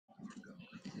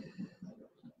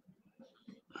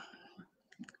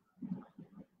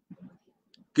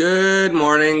Good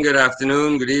morning, good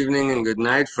afternoon, good evening, and good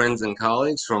night, friends and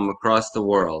colleagues from across the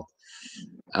world.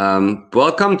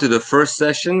 Welcome to the first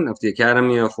session of the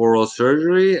Academy of Oral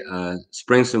Surgery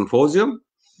Spring Symposium.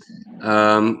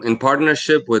 In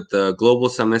partnership with the Global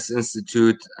Summit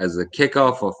Institute as a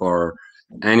kickoff of our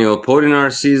annual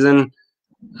Podinar season,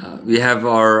 we have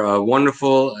our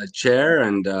wonderful chair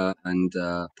and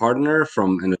partner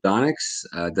from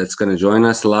Endodontics that's going to join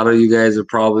us. A lot of you guys are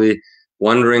probably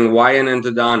wondering why an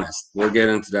endodontist. We'll get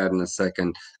into that in a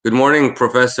second. Good morning,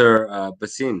 Professor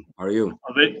Bhasin. How are you?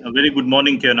 A very good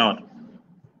morning, Kennard.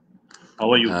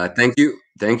 How are you?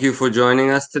 Thank you for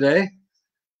joining us today.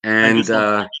 And Thank you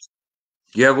so much.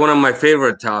 you have one of my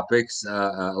favorite topics.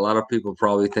 A lot of people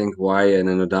probably think why an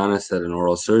endodontist at an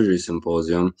oral surgery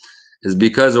symposium is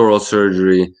because oral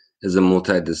surgery is a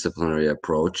multidisciplinary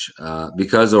approach.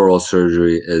 Because oral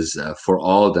surgery is for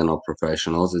all dental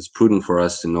professionals, it's prudent for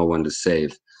us to know when to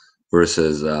save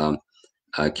versus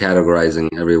categorizing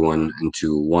everyone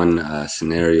into one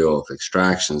scenario of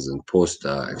extractions and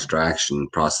post-extraction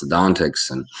prosthodontics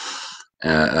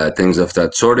and things of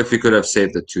that sort. If you could have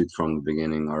saved the tooth from the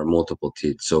beginning or multiple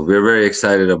teeth. So we're very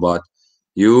excited about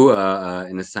you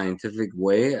in a scientific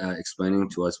way explaining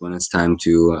to us when it's time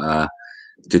to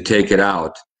take it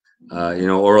out.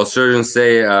 Oral surgeons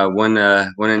say when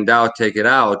in doubt, take it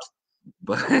out,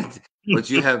 but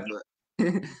you have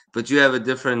a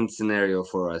different scenario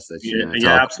for us that you're going to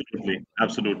talk.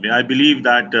 Absolutely. I believe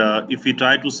that if we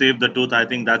try to save the tooth, I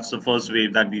think that's the first way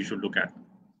that we should look at.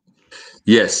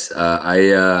 Yes,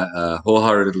 I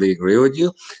wholeheartedly agree with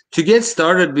you. To get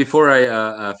started, before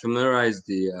I familiarize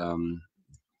the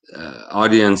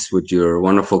audience with your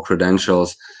wonderful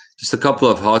credentials, just a couple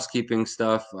of housekeeping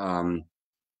stuff. I'm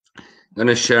going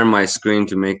to share my screen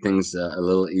to make things a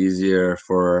little easier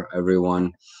for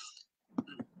everyone.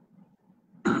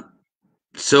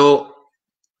 So,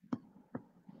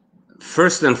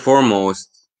 first and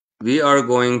foremost, we are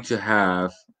going to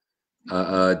have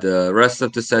the rest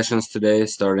of the sessions today,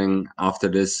 starting after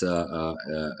this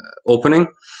opening,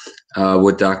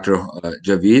 with Dr.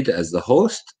 Javid as the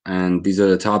host. And these are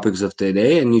the topics of the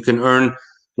day. And you can earn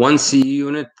 1 CE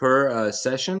unit per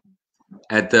session.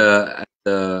 At the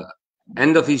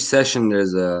end of each session,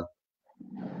 there's a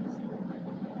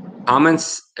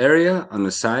comments area on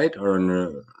the side or on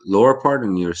the lower part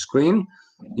on your screen.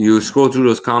 You scroll through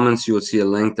those comments, you will see a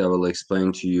link that will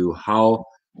explain to you how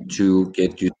to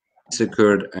get you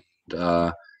secured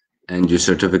and your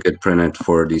certificate printed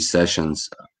for these sessions.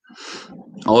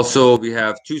 Also, we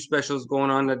have 2 specials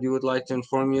going on that you would like to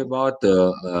inform you about.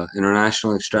 The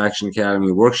International Extraction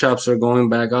Academy workshops are going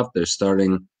back up. They're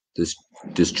starting this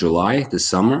July, this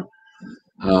summer,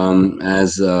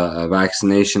 as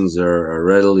vaccinations are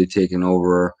readily taking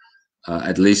over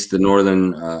at least the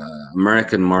Northern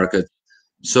American market.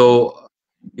 So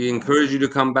we encourage you to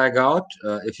come back out.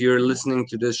 If you're listening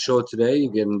to this show today,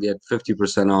 you can get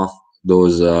 50% off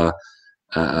those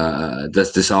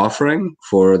this offering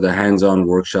for the hands-on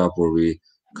workshop, where we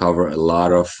cover a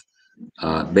lot of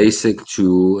basic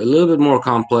to a little bit more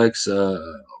complex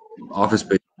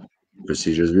office-based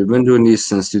procedures. We've been doing these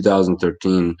since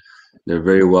 2013. They're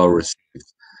very well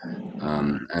received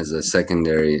as a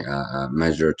secondary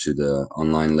measure to the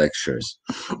online lectures.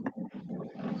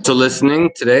 So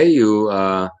listening today, you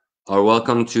are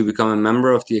welcome to become a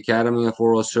member of the Academy of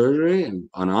Oral Surgery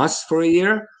on us for a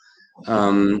year.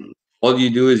 All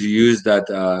you do is you use that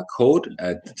code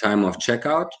at the time of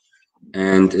checkout,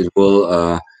 and it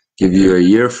will give you a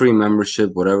year free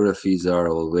membership. Whatever the fees are, I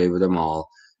will waive them all.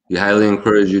 We highly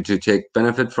encourage you to take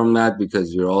benefit from that,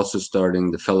 because you're also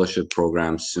starting the fellowship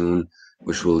program soon,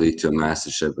 which will lead to a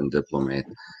mastership and diplomate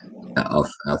of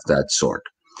that sort.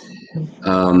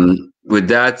 With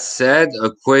that said,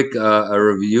 a quick a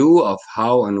review of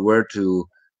how and where to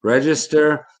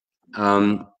register.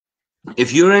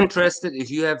 If you're interested, if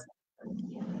you have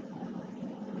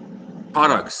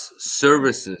products,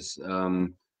 services,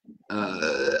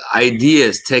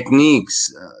 ideas,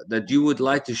 techniques that you would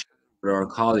like to share with our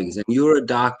colleagues, and you're a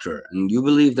doctor and you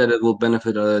believe that it will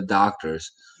benefit other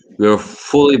doctors, we're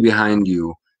fully behind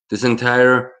you. This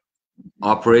entire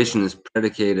operation is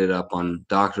predicated upon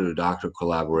doctor-to-doctor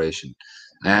collaboration.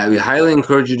 We highly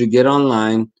encourage you to get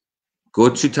online, go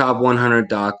to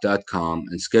top100doc.com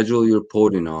and schedule your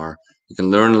Podinar. You can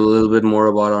learn a little bit more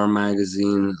about our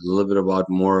magazine, a little bit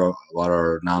more about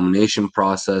our nomination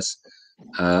process,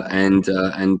 and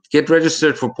get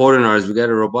registered for Podinars. We got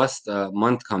a robust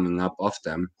month coming up of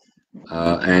them,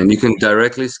 and you can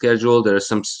directly schedule. There are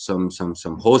some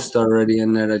hosts already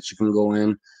in there that you can go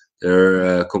in.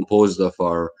 They're composed of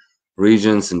our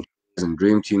Regents and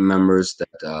Dream Team members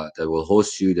that will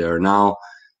host you. There are now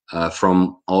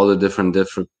from all the different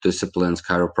disciplines: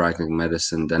 chiropractic,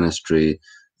 medicine, dentistry,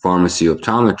 pharmacy,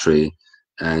 optometry,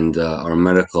 and our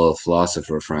medical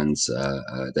philosopher friends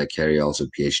that carry also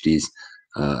PhDs.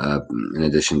 In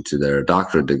addition to their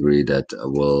doctorate degree, that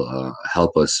will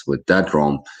help us with that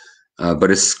realm.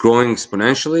 But it's growing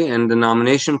exponentially. And the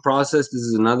nomination process, this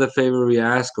is another favor we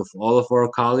ask of all of our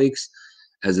colleagues.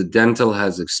 As the dental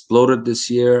has exploded this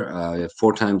year, we have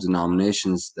 4 times the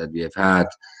nominations that we have had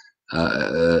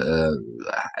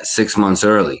 6 months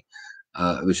early,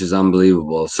 which is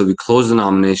unbelievable. So we closed the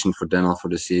nomination for dental for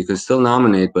this year. You can still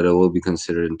nominate, but it will be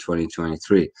considered in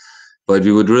 2023. But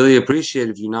we would really appreciate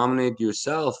if you nominate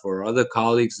yourself or other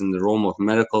colleagues in the realm of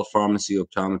medical, pharmacy,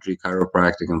 optometry,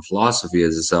 chiropractic, and philosophy,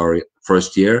 as it's our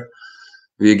first year.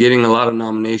 We're getting a lot of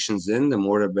nominations in, the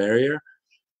more the barrier.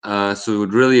 So we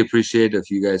would really appreciate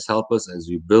if you guys help us as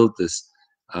we build this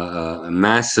a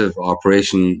massive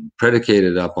operation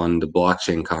predicated upon the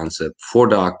blockchain concept for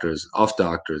doctors, of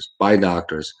doctors, by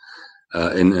doctors,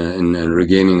 in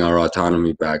regaining our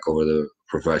autonomy back over the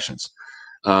professions.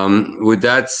 With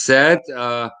that said,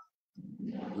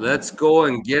 let's go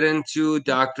and get into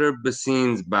Dr.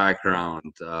 Bhasin's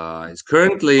background.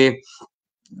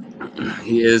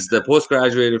 He is the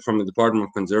postgraduate from the Department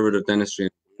of Conservative Dentistry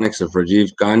and Clinics of Rajiv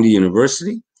Gandhi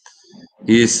University.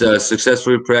 He is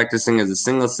successfully practicing as a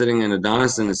single-sitting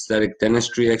endodontist and aesthetic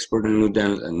dentistry expert in New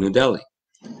Delhi.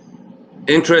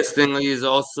 Interestingly, he is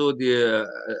also the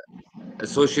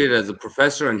associated as a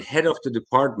professor and head of the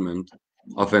Department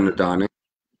of Endodontics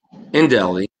in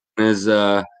Delhi, and is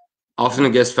often a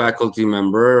guest faculty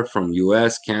member from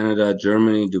US, Canada,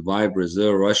 Germany, Dubai,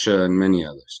 Brazil, Russia, and many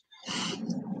others.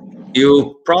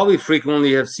 You probably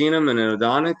frequently have seen him in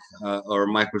endodontic or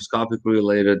microscopically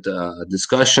related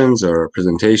discussions or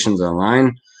presentations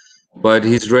online, but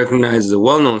he's recognized as a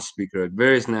well-known speaker at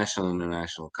various national and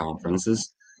international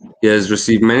conferences. He has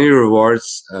received many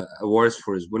awards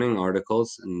for his winning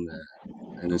articles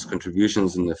and his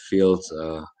contributions in the field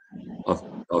of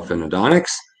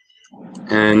endodontics.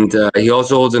 And he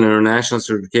also holds an international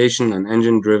certification on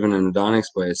engine-driven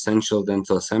endodontics by Essential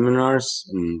Dental Seminars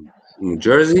in New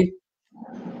Jersey.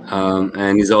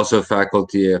 And he's also a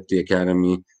faculty at the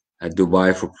Academy at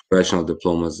Dubai for professional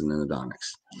diplomas in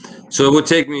endodontics. So it would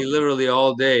take me literally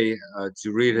all day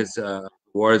to read his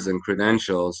awards and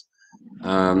credentials.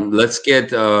 Let's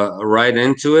get right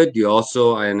into it.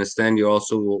 I understand you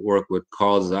also work with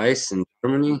Carl Zeiss in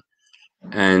Germany.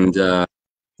 And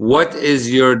what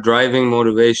is your driving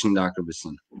motivation, Dr.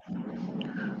 Bhasin?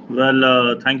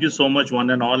 Well, thank you so much, one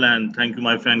and all, and thank you,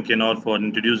 my friend Kenor, for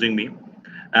introducing me.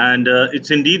 And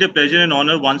it's indeed a pleasure and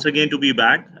honor once again to be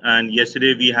back. And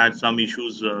yesterday we had some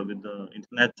issues with the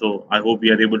internet, so I hope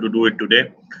we are able to do it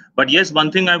today. But yes,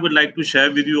 one thing I would like to share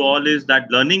with you all is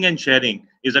that learning and sharing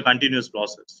is a continuous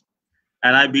process.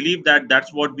 And I believe that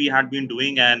that's what we had been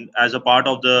doing. And as a part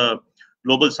of the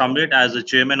Global Summit, as a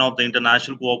chairman of the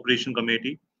International Cooperation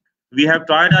Committee, we have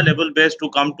tried our level best to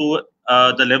come to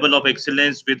the level of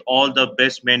excellence with all the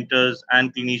best mentors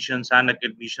and clinicians and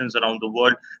academicians around the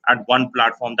world at one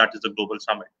platform, that is the Global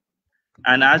Summit.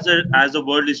 And as the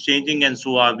world is changing, and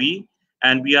so are we,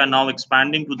 and we are now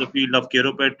expanding to the field of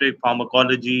chiropractic,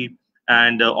 pharmacology,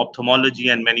 and ophthalmology,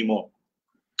 and many more.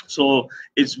 So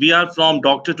we are from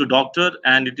doctor to doctor,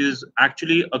 and it is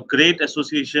actually a great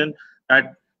association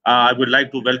that I would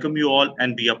like to welcome you all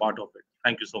and be a part of it.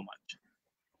 Thank you so much.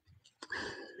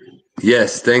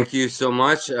 Yes, thank you so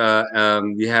much.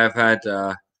 We have had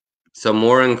some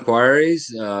more inquiries.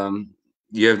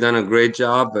 You have done a great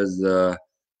job as the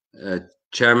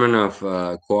chairman of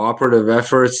cooperative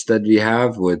efforts that we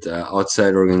have with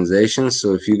outside organizations.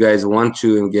 So if you guys want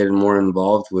to get more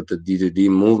involved with the D2D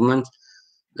movement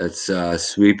that's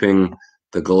sweeping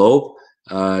the globe,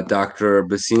 Dr.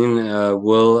 Bhasin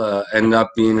will end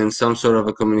up being in some sort of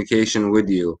a communication with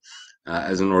you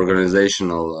as an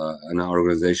organizational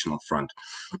front.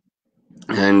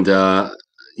 And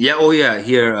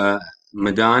here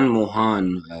Madan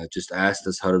Mohan just asked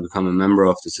us how to become a member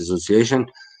of this association.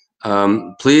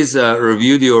 Please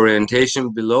review the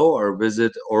orientation below or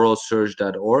visit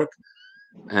oralsurge.org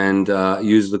and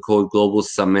use the code Global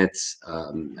Summits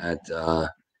at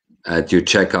your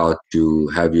checkout to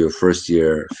have your first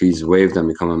year fees waived and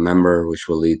become a member, which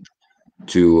will lead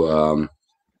to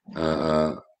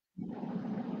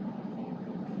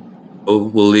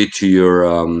your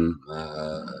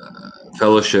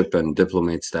fellowship and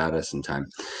diplomate status in time.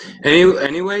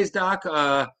 Anyways, Doc,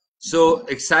 so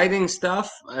exciting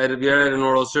stuff. We are at an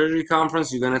oral surgery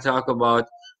conference. You're going to talk about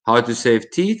how to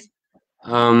save teeth.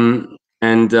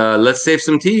 And let's save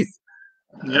some teeth.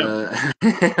 Yeah.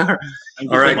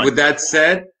 All right. With that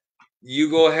said,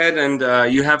 You go ahead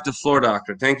and you have the floor,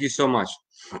 doctor. Thank you so much.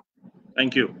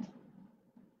 Thank you.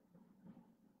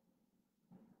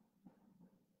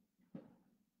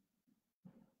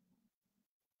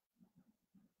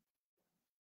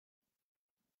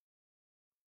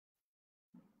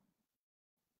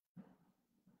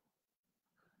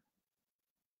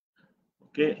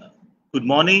 Okay. Good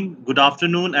morning, good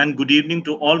afternoon, and good evening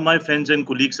to all my friends and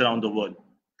colleagues around the world.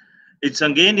 It's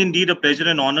again indeed a pleasure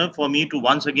and honor for me to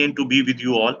once again to be with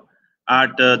you all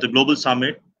at the Global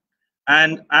Summit.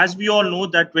 And as we all know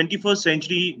that 21st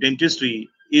century dentistry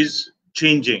is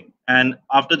changing. And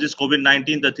after this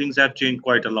COVID-19, the things have changed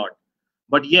quite a lot.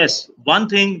 But yes, one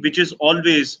thing which is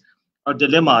always a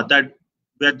dilemma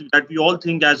that we all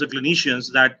think as a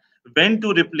clinicians, that when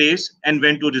to replace and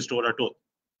when to restore a tooth.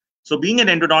 So, being an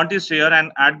endodontist here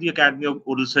and at the Academy of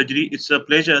Oral Surgery, it's a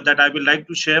pleasure that I would like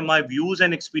to share my views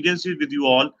and experiences with you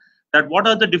all. That what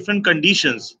are the different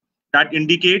conditions that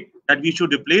indicate that we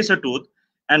should replace a tooth,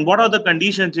 and what are the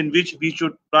conditions in which we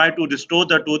should try to restore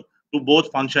the tooth to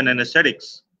both function and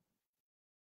aesthetics.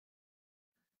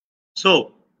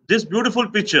 So, this beautiful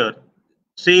picture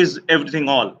says everything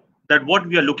all, that what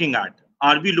we are looking at.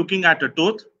 Are we looking at a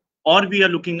tooth, or we are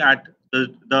looking at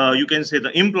the you can say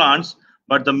the implants,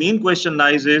 but the main question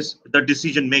lies is the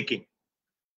decision making.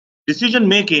 Decision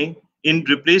making in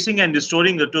replacing and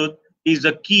restoring the tooth is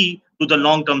the key to the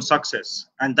long term success,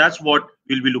 and that's what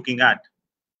we'll be looking at.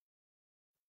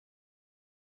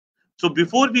 So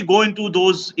before we go into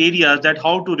those areas that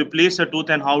how to replace a tooth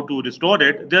and how to restore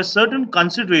it, there are certain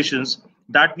considerations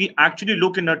that we actually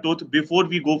look in a tooth before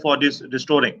we go for this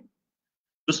restoring.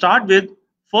 To start with,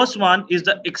 first one is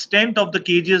the extent of the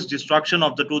cage's destruction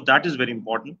of the tooth. That is very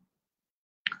important.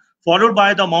 Followed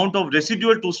by the amount of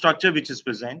residual tooth structure which is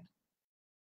present.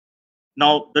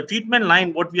 Now, the treatment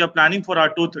line, what we are planning for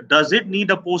our tooth, does it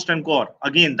need a post and core?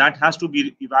 Again, that has to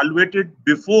be evaluated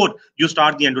before you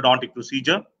start the endodontic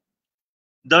procedure.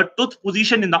 The tooth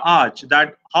position in the arch,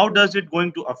 that how does it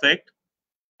going to affect?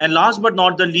 And last but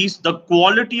not the least, the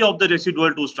quality of the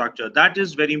residual tooth structure. That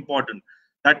is very important.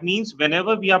 That means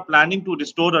whenever we are planning to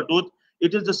restore a tooth,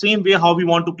 it is the same way how we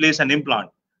want to place an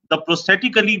implant. The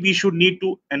prosthetically, we should need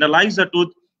to analyze the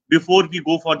tooth before we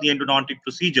go for the endodontic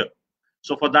procedure.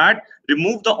 So for that,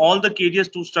 remove all the caries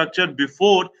tooth structure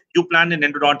before you plan an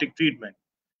endodontic treatment.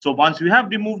 So once you have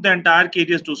removed the entire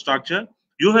caries tooth structure,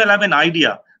 you will have an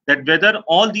idea that whether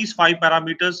all these 5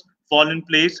 parameters fall in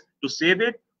place to save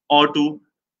it or to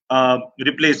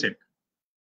replace it.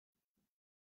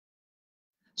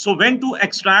 So when to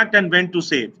extract and when to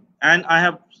save. And I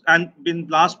have, and in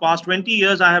past 20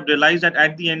 years, I have realized that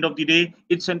at the end of the day,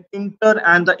 it's an inter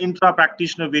and the intra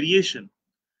practitioner variation.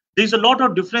 There's a lot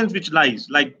of difference which lies,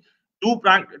 like two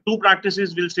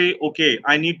practices will say, okay,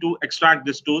 I need to extract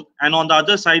this tooth, and on the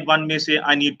other side one may say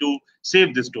I need to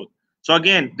save this tooth. So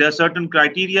again, there are certain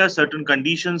criteria, certain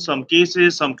conditions, some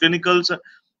cases, some clinicals,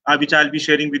 which I'll be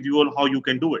sharing with you all how you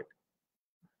can do it.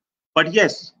 But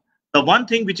yes, the one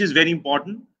thing which is very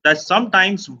important, that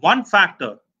sometimes one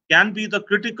factor can be the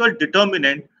critical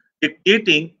determinant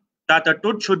dictating that a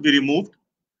tooth should be removed,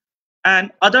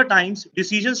 and other times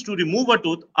decisions to remove a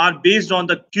tooth are based on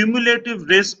the cumulative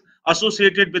risk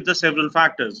associated with the several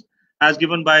factors as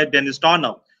given by Dennis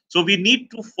Turner. So we need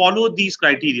to follow these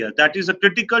criteria. That is, a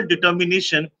critical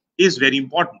determination is very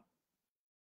important.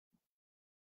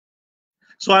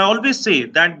 So I always say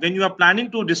that when you are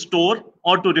planning to restore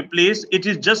or to replace, it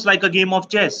is just like a game of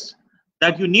chess,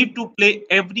 that you need to play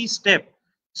every step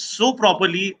so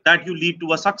properly that you lead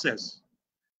to a success.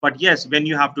 But yes, when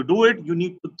you have to do it, you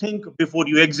need to think before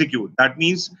you execute. That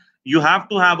means you have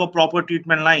to have a proper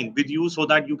treatment line with you so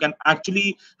that you can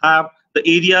actually have the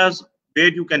areas where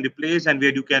you can replace and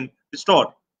where you can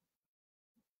restore.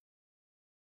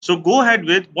 So go ahead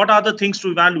with what are the things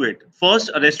to evaluate.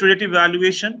 First, a restorative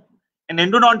evaluation, an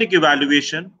endodontic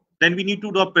evaluation. Then we need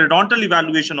to do a periodontal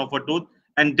evaluation of a tooth,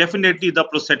 and definitely the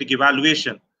prosthetic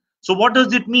evaluation. So what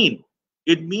does it mean?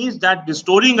 It means that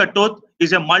restoring a tooth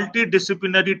is a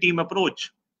multidisciplinary team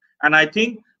approach. And I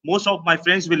think most of my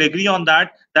friends will agree on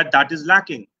that, that is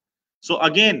lacking. So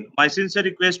again, my sincere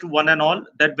request to one and all,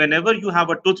 that whenever you have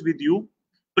a tooth with you,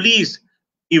 please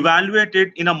evaluate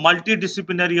it in a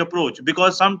multidisciplinary approach,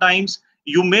 because sometimes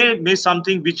you may miss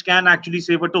something which can actually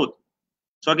save a tooth.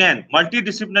 So again,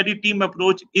 multidisciplinary team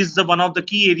approach is the one of the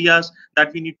key areas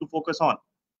that we need to focus on.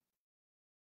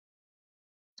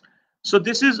 So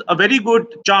this is a very good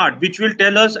chart which will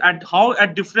tell us at how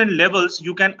at different levels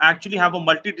you can actually have a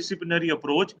multidisciplinary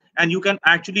approach, and you can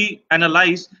actually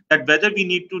analyze that whether we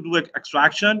need to do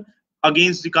extraction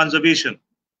against the conservation.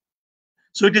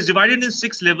 So it is divided in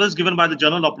 6 levels given by the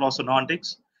Journal of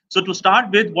Orthodontics. So to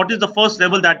start with, what is the first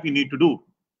level that we need to do?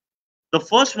 The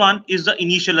first one is the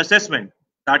initial assessment.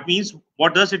 That means,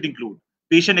 what does it include?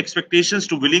 Patient expectations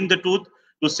to willing the tooth,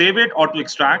 to save it or to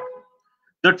extract.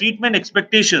 The treatment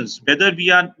expectations, whether we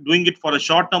are doing it for a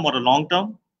short term or a long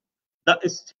term. The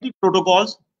aesthetic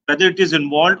protocols, whether it is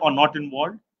involved or not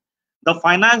involved. The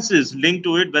finances linked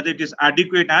to it, whether it is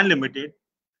adequate and limited.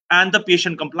 And the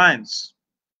patient compliance.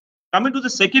 Coming to the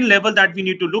second level that we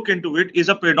need to look into it is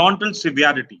a periodontal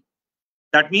severity.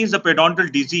 That means the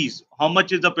periodontal disease. How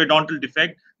much is the periodontal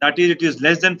defect? That is, it is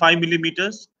less than 5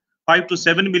 millimeters, 5 to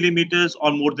 7 millimeters,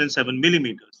 or more than 7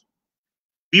 millimeters.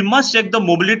 We must check the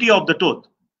mobility of the tooth,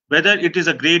 whether it is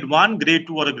a grade 1, grade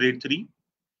 2, or a grade 3.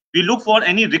 We look for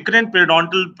any recurrent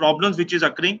periodontal problems which is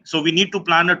occurring, so we need to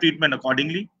plan a treatment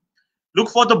accordingly. Look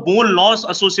for the bone loss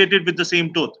associated with the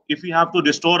same tooth. If we have to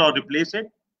restore or replace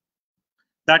it,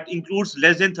 that includes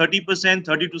less than 30%,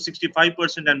 30 to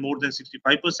 65%, and more than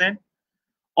 65%.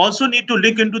 Also need to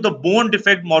look into the bone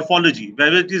defect morphology,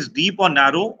 whether it is deep or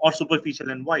narrow or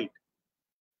superficial and wide.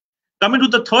 Coming to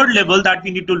the third level that we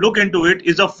need to look into it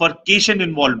is a furcation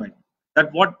involvement.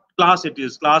 That what class it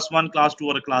is, class 1, class 2,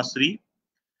 or a class 3.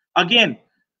 Again,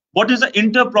 what is the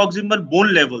interproximal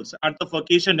bone levels at the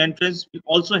furcation entrance will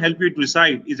also help you to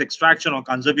decide is extraction or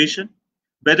conservation,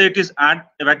 whether it is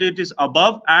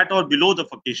above, at, or below the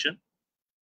furcation,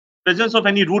 presence of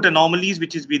any root anomalies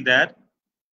which has been there,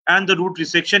 and the root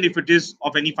resection if it is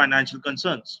of any financial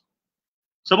concerns.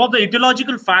 Some of the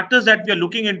etiological factors that we are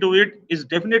looking into it is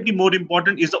definitely more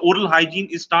important is the oral hygiene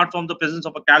is start from the presence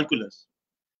of a calculus.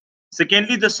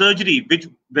 Secondly, the surgery, which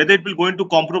whether it will going to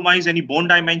compromise any bone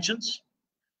dimensions,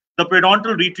 the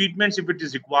periodontal retreatments if it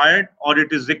is required, or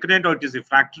it is recurrent, or it is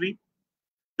refractory,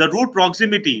 the root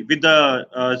proximity with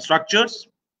the structures,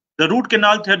 the root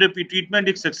canal therapy treatment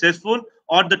if successful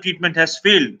or the treatment has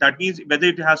failed. That means whether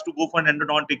it has to go for an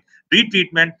endodontic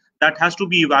retreatment, that has to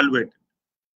be evaluated.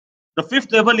 The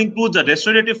fifth level includes the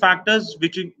restorative factors,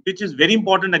 which is very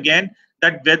important again,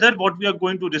 that whether what we are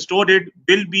going to restore it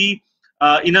will be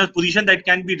in a position that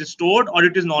can be restored or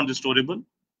it is non-restorable.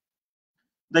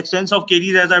 The extent of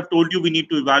caries, as I've told you, we need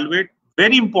to evaluate.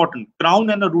 Very important, crown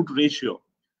and a root ratio,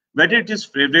 whether it is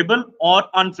favorable or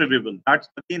unfavorable. That's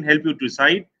again help you to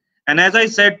decide. And as I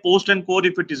said, post and core,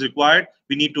 if it is required,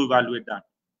 we need to evaluate that.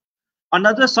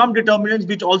 Another some determinants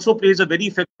which also plays a very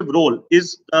effective role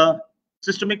is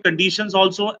systemic conditions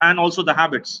also, and also the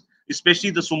habits,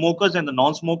 especially the smokers and the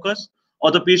non-smokers,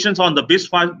 or the patients on the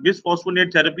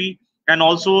bisphosphonate therapy, and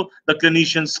also the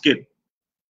clinician's skill.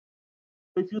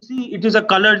 If you see, it is a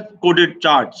color-coded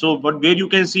chart. So, but where you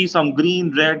can see some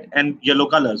green, red, and yellow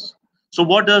colors. So,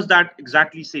 what does that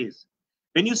exactly says?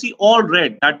 When you see all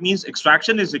red, that means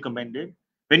extraction is recommended.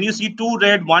 When you see 2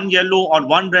 red, 1 yellow, or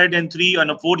 1 red and 3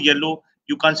 and a 4 yellow,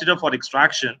 you consider for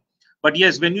extraction. But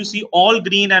yes, when you see all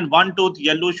green and 1 tooth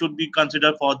yellow, should be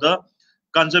considered for the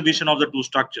conservation of the tooth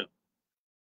structure.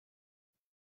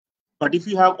 But if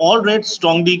you have all red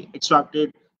strongly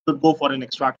extracted, should go for an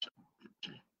extraction.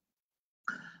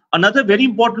 Another very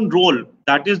important role,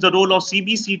 that is the role of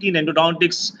CBCT in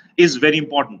endodontics, is very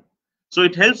important. So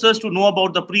it helps us to know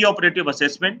about the preoperative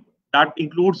assessment. That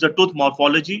includes the tooth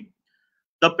morphology,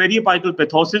 the periapical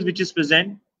pathosis which is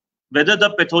present, whether the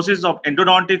pathosis of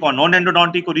endodontic or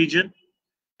non-endodontic origin,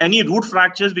 any root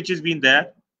fractures which has been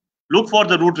there, look for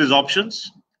the root resorptions,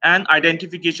 and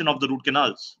identification of the root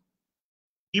canals.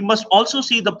 You must also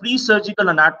see the pre-surgical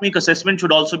anatomic assessment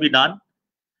should also be done,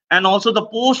 and also the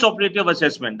post-operative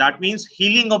assessment. That means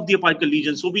healing of the apical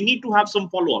lesion. So we need to have some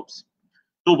follow-ups.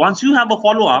 So once you have a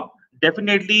follow-up,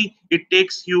 definitely it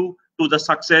takes you to the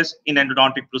success in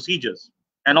endodontic procedures,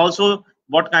 and also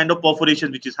what kind of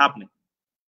perforation which is happening.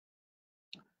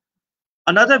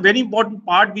 Another very important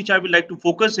part which I would like to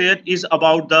focus here is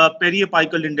about the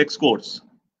periapical index scores.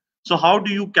 So how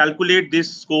do you calculate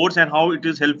these scores and how it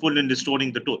is helpful in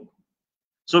restoring the tooth?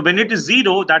 So when it is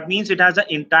 0, that means it has an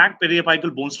intact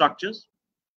periapical bone structures.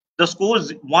 The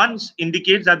scores 1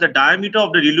 indicates that the diameter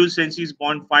of the relucency is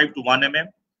 0.5 to 1 mm.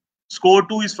 Score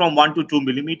 2 is from 1 to 2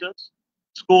 millimeters.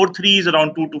 Score 3 is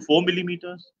around 2 to 4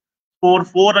 millimeters. Score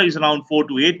 4 is around 4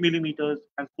 to 8 millimeters.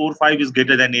 And score 5 is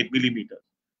greater than 8 millimeters.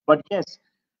 But yes,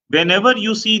 whenever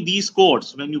you see these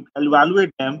scores, when you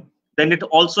evaluate them, then it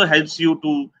also helps you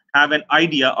to have an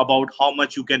idea about how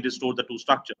much you can restore the tooth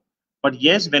structure. But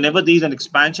yes, whenever there is an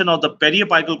expansion of the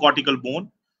periapical cortical bone,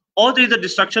 or there is a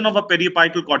destruction of a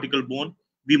periapical cortical bone,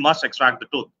 we must extract the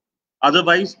tooth.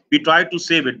 Otherwise, we try to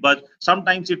save it, but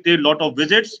sometimes it takes a lot of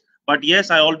visits. But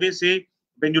yes, I always say,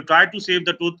 when you try to save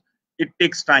the tooth, it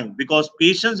takes time, because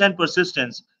patience and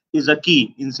persistence is a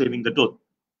key in saving the tooth.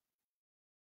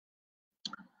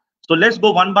 So let's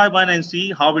go one by one and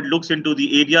see how it looks into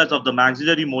the areas of the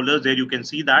maxillary molars. There you can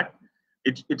see that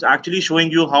it's actually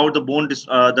showing you how the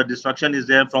the destruction is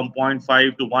there from zero point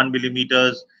 0.5 to 1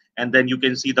 millimeters, and then you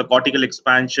can see the cortical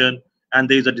expansion, and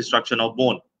there is a destruction of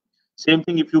bone. Same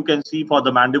thing if you can see for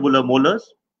the mandibular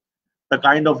molars, the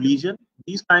kind of lesion.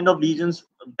 These kind of lesions,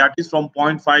 that is from zero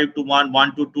point 0.5 to 1,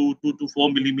 1 to 2, 2 to 4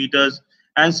 millimeters,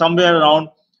 and somewhere around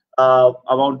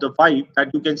about the 5,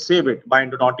 that you can save it by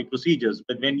endodontic procedures.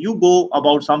 But when you go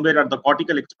about somewhere at the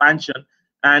cortical expansion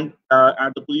and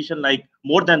at the position like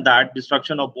more than that,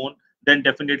 destruction of bone, then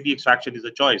definitely extraction is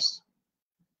a choice.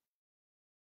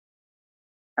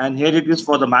 And here it is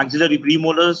for the maxillary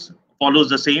premolars, follows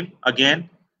the same again.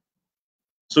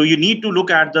 So you need to look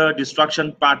at the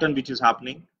destruction pattern which is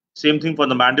happening. Same thing for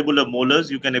the mandibular molars.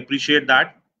 You can appreciate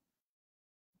that.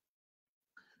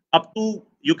 Up to,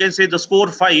 you can say, the score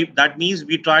 5, that means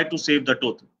we try to save the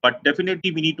tooth. But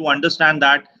definitely we need to understand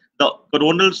that the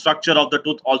coronal structure of the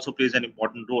tooth also plays an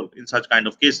important role in such kind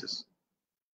of cases.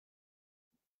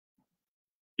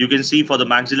 You can see for the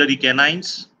maxillary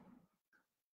canines,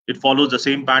 it follows the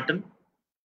same pattern,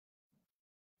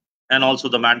 and also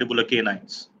the mandibular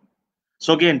canines.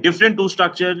 So again, different tooth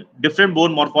structure, different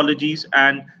bone morphologies,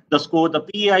 and the score, the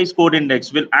PAI score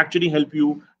index, will actually help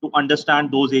you to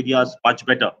understand those areas much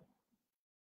better.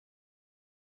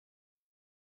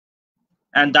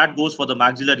 And that goes for the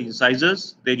maxillary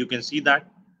incisors. There you can see that.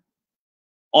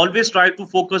 Always try to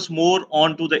focus more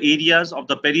onto the areas of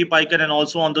the periapical and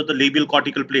also onto the labial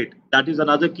cortical plate. That is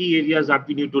another key areas that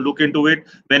we need to look into it.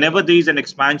 Whenever there is an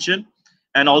expansion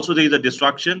and also there is a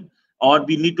destruction, or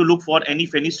we need to look for any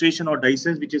fenestration or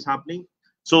dehiscence which is happening.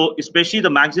 So especially the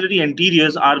maxillary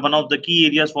anteriors are one of the key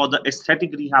areas for the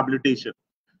aesthetic rehabilitation.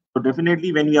 So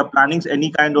definitely when we are planning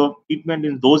any kind of treatment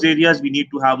in those areas, we need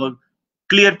to have a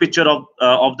clear picture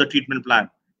of the treatment plan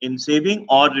in saving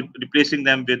or replacing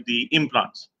them with the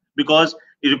implants, because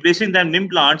replacing them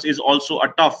implants is also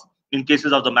a tough in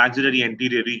cases of the maxillary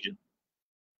anterior region.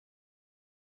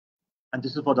 And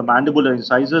this is for the mandibular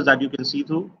incisors that you can see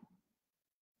through.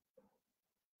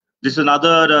 This is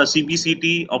another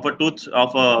CBCT of a tooth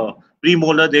of a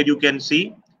premolar. There you can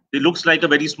see it looks like a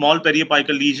very small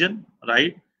periapical lesion,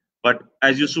 right? But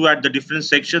as you see at the different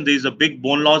section, there is a big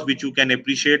bone loss which you can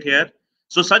appreciate here.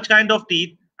 So such kind of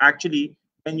teeth, actually,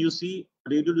 when you see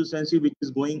radiolucency which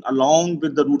is going along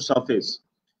with the root surface,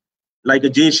 like a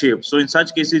J shape. So in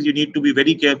such cases, you need to be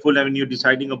very careful when you're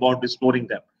deciding about restoring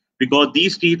them, because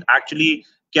these teeth actually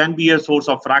can be a source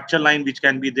of fracture line which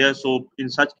can be there. So in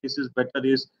such cases, better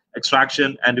is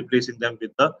extraction and replacing them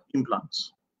with the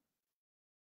implants.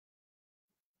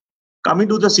 Coming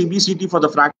to the CBCT for the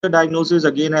fracture diagnosis,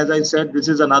 again, as I said, this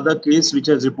is another case which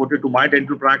has reported to my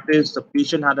dental practice. The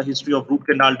patient had a history of root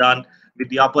canal done with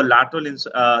the upper lateral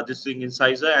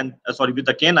incisor and with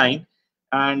the canine.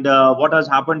 And what has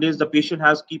happened is the patient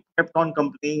has kept on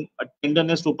complaining a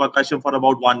tenderness to percussion for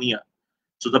about 1 year.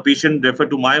 So the patient referred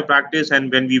to my practice,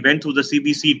 and when we went through the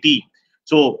CBCT,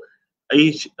 so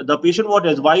the patient was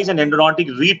advised an endodontic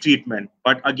retreatment.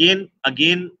 But again,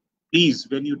 please,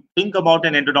 when you think about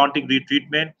an endodontic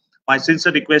retreatment, my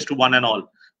sincere request to one and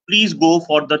all, please go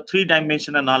for the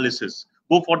 3-dimension analysis.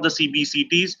 Go for the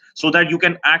CBCTs so that you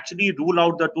can actually rule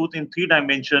out the tooth in 3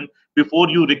 dimension before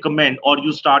you recommend or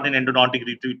you start an endodontic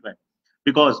retreatment.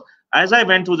 Because as I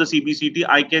went through the CBCT,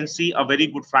 I can see a very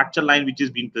good fracture line which is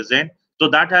being present. So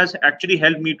that has actually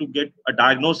helped me to get a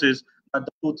diagnosis that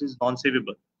the tooth is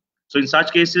non-savable. So in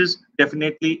such cases,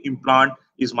 definitely implant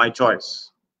is my choice.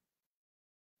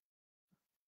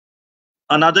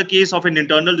 Another case of an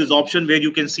internal resorption where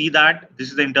you can see that this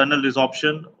is the internal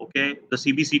resorption. Okay, the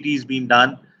CBCT is being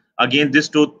done. Again, this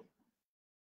tooth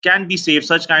can be saved.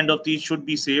 Such kind of teeth should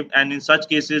be saved. And in such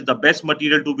cases, the best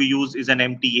material to be used is an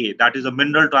MTA. That is a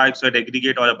mineral trioxide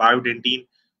aggregate or a biodentine.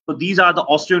 So these are the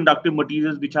osteoinductive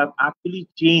materials which have actually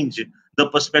changed the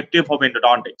perspective of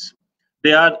endodontics.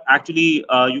 They are actually,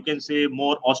 you can say,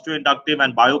 more osteoinductive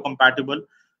and biocompatible.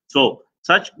 So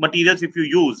such materials, if you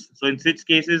use, so in such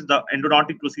cases, the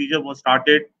endodontic procedure was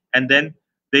started, and then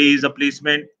there is a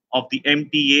placement of the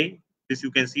MTA. This you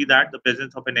can see that the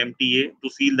presence of an MTA to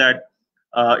seal that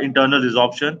internal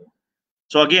resorption.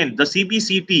 So again, the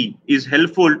CBCT is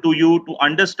helpful to you to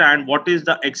understand what is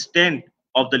the extent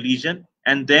of the lesion,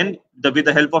 and then with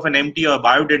the help of an MT or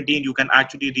biodentine, you can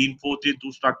actually reinforce it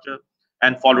to structure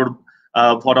and follow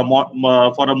for a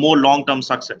more long-term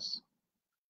success.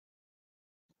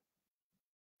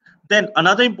 Then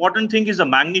another important thing is the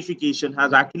magnification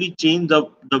has actually changed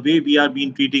the way we are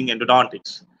being treating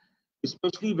endodontics,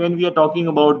 especially when we are talking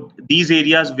about these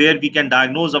areas where we can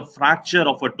diagnose a fracture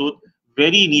of a tooth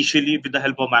very initially with the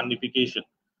help of magnification.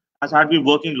 as I've been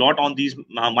working a lot on these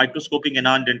microscoping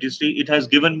enhanced dentistry, it has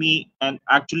given me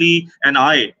actually an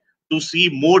eye to see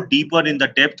more deeper in the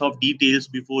depth of details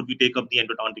before we take up the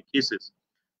endodontic cases.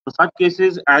 So such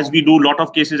cases, as we do a lot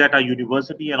of cases at our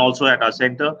university and also at our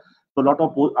center, so a lot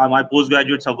of my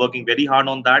postgraduates are working very hard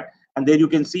on that. And there you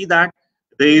can see that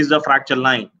there is a fracture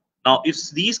line. Now, if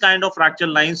these kind of fracture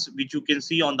lines, which you can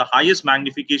see on the highest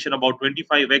magnification, about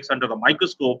 25x under a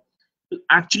microscope, will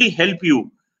actually help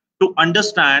you to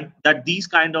understand that these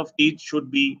kind of teeth should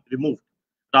be removed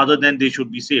rather than they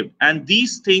should be saved. And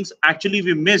these things actually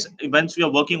we miss once we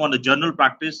are working on a general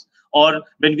practice or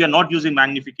when we are not using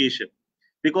magnification,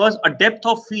 because a depth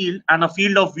of field and a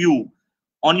field of view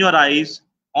on your eyes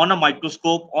on a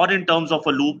microscope or in terms of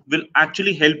a loop will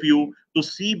actually help you to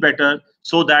see better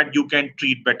so that you can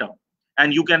treat better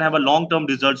and you can have a long-term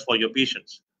results for your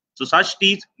patients. So such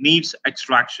teeth needs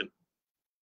extraction.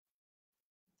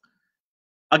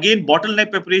 Again,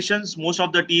 bottleneck preparations, most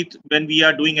of the teeth, when we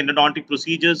are doing endodontic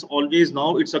procedures, always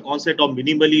now it's a concept of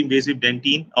minimally invasive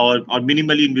dentine or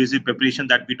minimally invasive preparation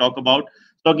that we talk about.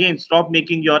 So again, stop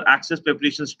making your access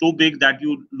preparations too big that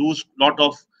you lose a lot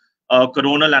of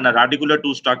coronal and a radicular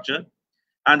tooth structure.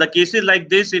 And the cases like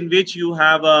this in which you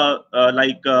have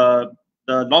the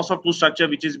loss of tooth structure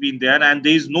which has been there and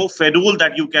there is no ferrule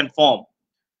that you can form,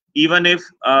 even if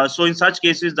so in such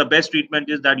cases the best treatment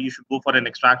is that you should go for an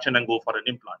extraction and go for an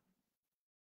implant.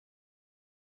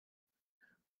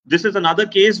 This is another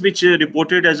case which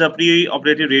reported as a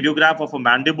pre-operative radiograph of a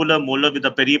mandibular molar with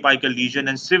a periapical lesion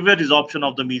and severe resorption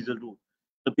of the mesial root.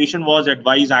 The patient was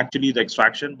advised actually the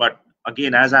extraction, but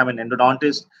again, as I'm an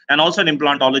endodontist and also an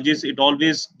implantologist, it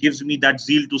always gives me that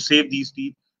zeal to save these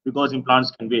teeth because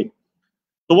implants can wait.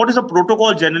 So what is a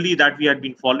protocol generally that we had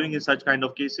been following in such kind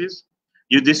of cases?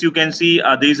 You can see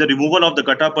there is a removal of the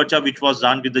gutta percha which was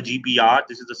done with the GPR.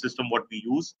 This is the system what we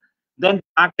use. Then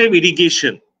active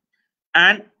irrigation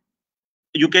and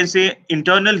you can say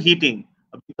internal heating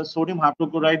because sodium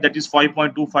hypochlorite that is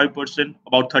 5.25%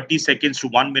 about 30 seconds to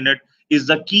 1 minute is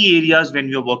the key areas when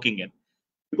we are working in,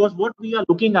 because what we are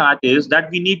looking at is that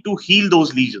we need to heal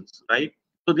those lesions, right?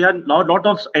 So there are a lot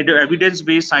of evidence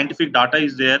based scientific data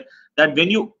is there that when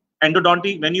you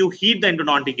when you heat the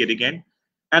endodontic irrigant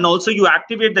and also you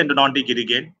activate the endodontic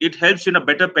irrigant, it helps in a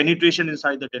better penetration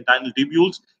inside the dentinal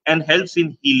tubules and helps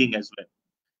in healing as well.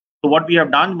 So what we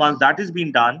have done, once that is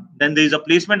being done, then there is a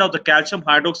placement of the calcium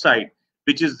hydroxide,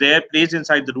 which is there placed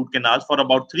inside the root canals for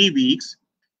about 3 weeks.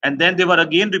 And then they were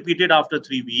again repeated after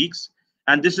 3 weeks.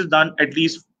 And this is done at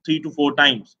least 3 to 4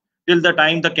 times till the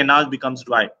time the canal becomes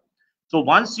dry. So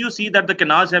once you see that the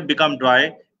canals have become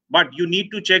dry, but you need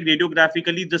to check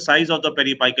radiographically the size of the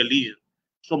periapical lesion.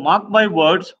 So mark my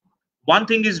words, one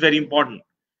thing is very important.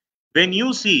 When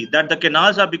you see that the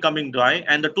canals are becoming dry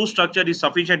and the tooth structure is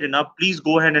sufficient enough, please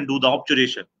go ahead and do the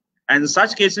obturation. And in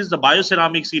such cases, the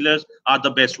bioceramic sealers are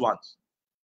the best ones.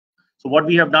 So what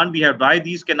we have done, we have dried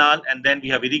these canal and then we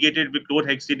have irrigated with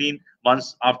chlorhexidine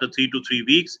once after 3 to 3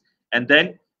 weeks. And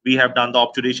then we have done the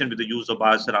obturation with the use of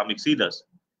bioceramic sealers.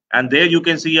 And there you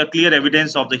can see a clear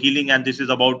evidence of the healing. And this is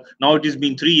about, now it has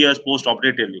been 3 years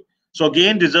post-operatively. So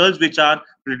again, results which are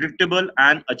predictable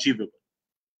and achievable.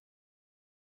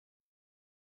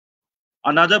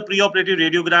 Another preoperative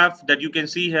radiograph that you can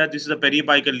see here, this is a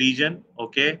periapical lesion,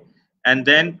 okay? And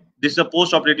then this is a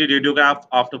postoperative radiograph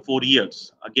after 4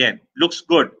 years. Again, looks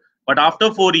good. But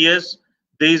after 4 years,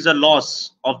 there is a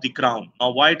loss of the crown.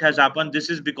 Now, why it has happened? This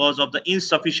is because of the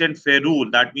insufficient ferrule,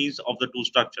 that means of the tooth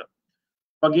structure.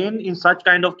 Again, in such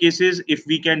kind of cases, if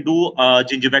we can do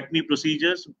gingivectomy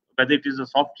procedures, whether it is a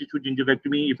soft tissue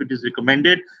gingivectomy, if it is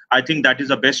recommended, I think that is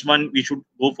the best one we should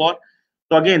go for.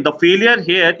 So again, the failure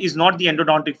here is not the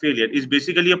endodontic failure, it's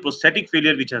basically a prosthetic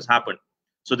failure which has happened.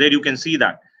 So there you can see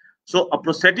that. So a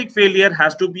prosthetic failure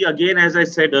has to be, again, as I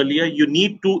said earlier, you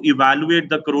need to evaluate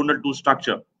the coronal tooth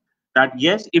structure. That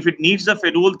yes, if it needs a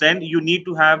ferrule, then you need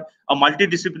to have a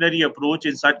multidisciplinary approach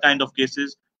in such kind of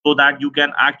cases so that you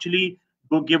can actually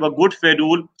give a good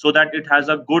ferrule so that it has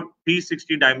a good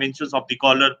 360 dimensions of the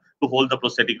collar to hold the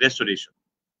prosthetic restoration.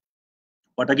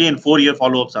 But again, 4-year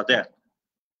follow-ups are there.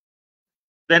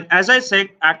 Then, as I said,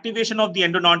 activation of the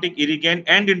endodontic irrigant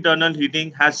and internal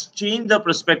heating has changed the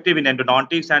perspective in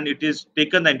endodontics and it is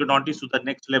taken the endodontics to the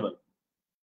next level.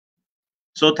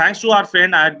 So thanks to our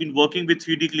friend, I had been working with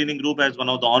 3D Cleaning Group as one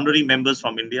of the honorary members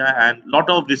from India, and a lot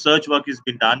of research work has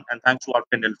been done, and thanks to our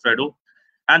friend Alfredo.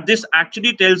 And this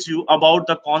actually tells you about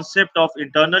the concept of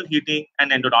internal heating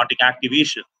and endodontic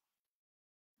activation.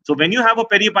 So when you have a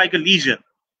periapical lesion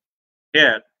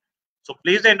here, so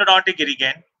place the endodontic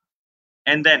irrigant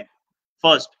and then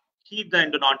first heat the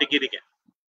endodontic irrigant.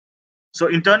 So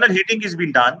internal heating is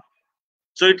being done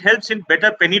So it helps in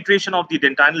better penetration of the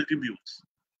dentinal tubules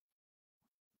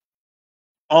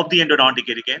of the endodontic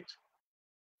irrigant.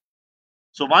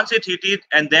 So once it hit it,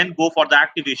 and then go for the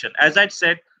activation. As I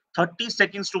said, 30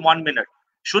 seconds to 1 minute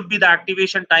should be the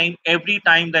activation time every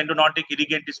time the endodontic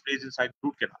irrigant is placed inside the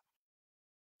root canal.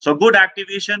 So good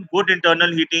activation, good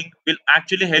internal heating will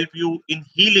actually help you in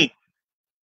healing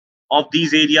of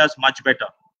these areas much better,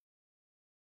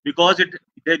 because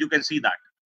there you can see that.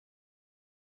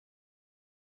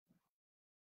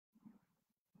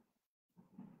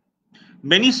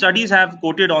 Many studies have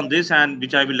quoted on this, and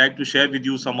which I would like to share with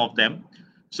you some of them.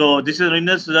 So this is a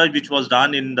research which was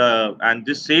done and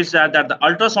this says that the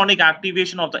ultrasonic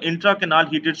activation of the intracanal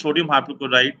heated sodium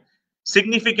hypochlorite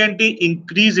significantly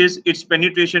increases its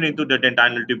penetration into the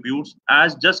dentinal tubules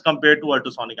as just compared to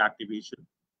ultrasonic activation.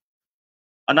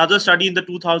 Another study in the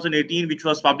 2018, which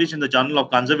was published in the Journal of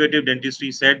Conservative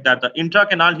Dentistry, said that the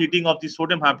intracanal heating of the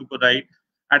sodium hypochlorite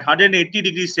at 180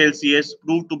 degrees Celsius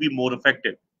proved to be more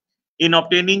effective in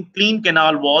obtaining clean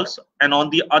canal walls, and on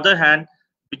the other hand,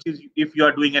 which is if you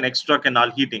are doing an extra canal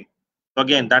heating. So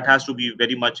again, that has to be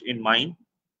very much in mind.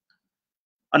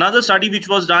 Another study which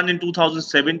was done in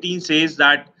 2017 says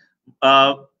that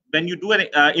uh, when you do an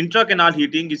intracanal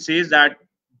heating, it says that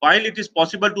while it is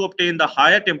possible to obtain the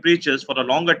higher temperatures for a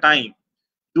longer time,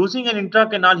 using an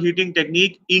intracanal heating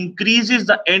technique increases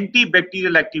the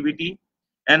antibacterial activity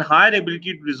and higher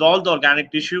ability to resolve the organic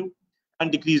tissue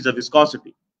and decrease the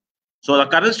viscosity. So the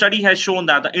current study has shown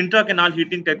that the intracanal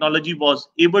heating technology was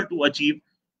able to achieve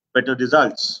better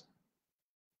results.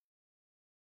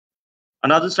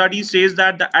 Another study says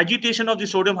that the agitation of the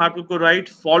sodium hypochlorite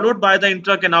followed by the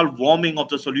intracanal warming of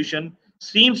the solution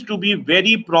seems to be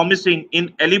very promising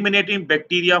in eliminating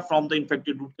bacteria from the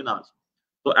infected root canals.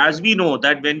 So as we know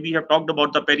that when we have talked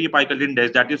about the periapical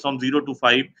index, that is from 0 to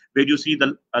 5, where you see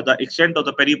the extent of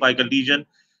the periapical lesion,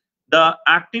 the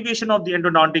activation of the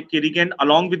endodontic irrigant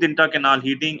along with intracanal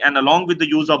heating and along with the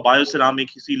use of bioceramic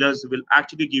sealers will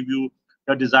actually give you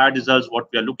the desired results what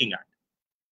we are looking at.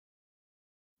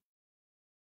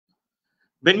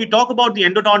 When we talk about the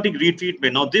endodontic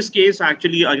retreatment, now this case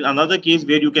actually another case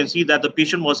where you can see that the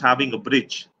patient was having a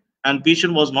bridge and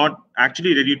patient was not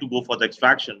actually ready to go for the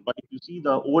extraction. But if you see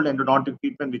the old endodontic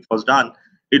treatment which was done,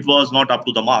 it was not up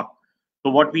to the mark. So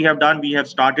what we have done, we have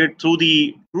started through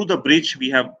the bridge.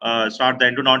 We have started the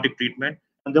endodontic treatment,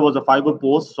 and there was a fiber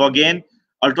post. So again,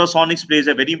 ultrasonics plays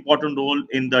a very important role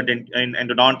in in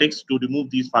endodontics to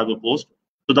remove these fiber posts.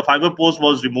 So the fiber post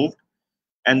was removed,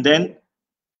 and then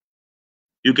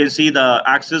you can see the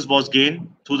access was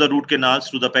gained through the root canals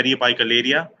to the periapical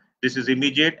area. This is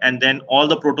immediate, and then all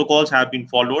the protocols have been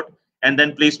followed, and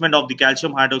then placement of the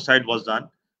calcium hydroxide was done.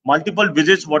 Multiple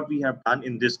visits, what we have done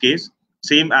in this case,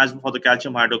 same as for the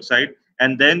calcium hydroxide,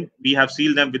 and then we have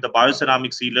sealed them with the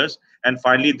bioceramic sealers, and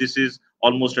finally, this is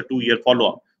almost a 2-year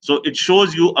follow-up. So it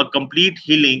shows you a complete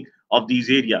healing of these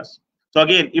areas. So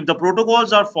again, if the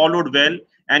protocols are followed well,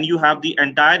 and you have the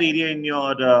entire area in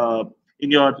your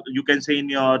you can say in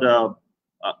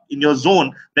your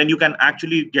zone, then you can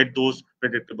actually get those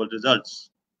predictable results.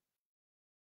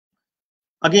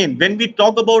 Again, when we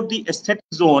talk about the aesthetic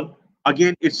zone,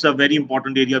 again it's a very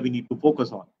important area we need to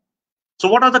focus on. So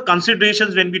what are the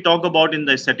considerations when we talk about in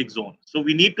the aesthetic zone? So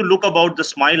we need to look about the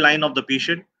smile line of the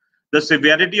patient, the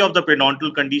severity of the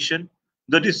periodontal condition,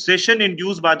 the recession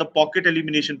induced by the pocket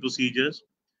elimination procedures,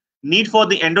 need for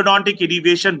the endodontic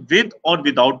elevation with or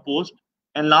without post,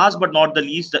 and last but not the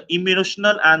least, the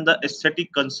emotional and the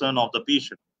aesthetic concern of the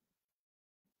patient.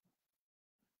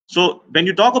 So when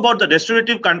you talk about the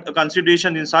restorative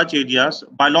consideration in such areas,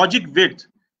 biologic width,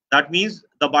 that means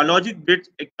the biologic width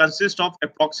consists of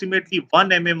approximately 1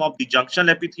 mm of the junctional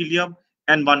epithelium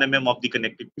and 1 mm of the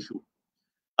connective tissue.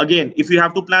 Again, if you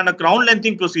have to plan a crown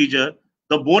lengthening procedure,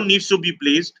 the bone needs to be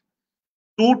placed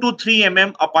 2 to 3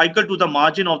 mm apical to the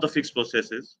margin of the fixed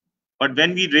processes. But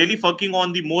when we really focusing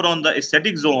on the more on the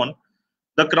aesthetic zone,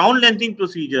 the crown lengthening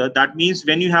procedure, that means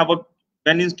when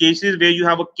in cases where you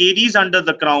have a caries under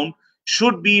the crown,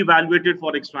 should be evaluated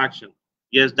for extraction.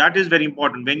 Yes, that is very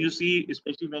important. When you see,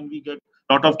 especially when we get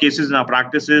a lot of cases in our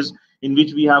practices in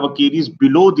which we have a caries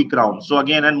below the crown. So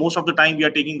again, and most of the time we are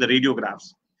taking the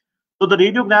radiographs. So the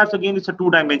radiographs, again, it's a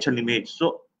 2-dimensional image.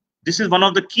 So this is one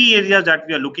of the key areas that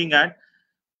we are looking at.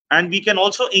 And we can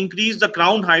also increase the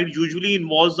crown height, usually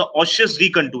involves the osseous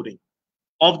recontouring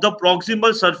of the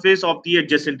proximal surface of the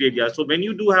adjacent area. So when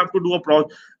you do have to do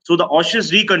so the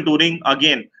osseous recontouring,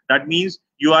 again, that means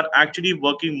you are actually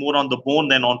working more on the bone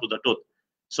than onto the tooth.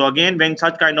 So again, when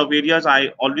such kind of areas,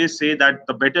 I always say that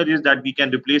the better is that we can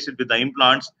replace it with the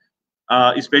implants,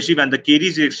 especially when the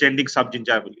caries is extending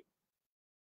subgingivally.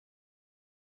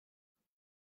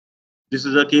 This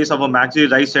is a case of a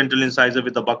maxillary right central incisor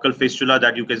with a buccal fistula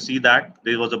that you can see that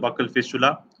there was a buccal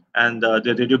fistula, and the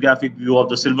radiographic view of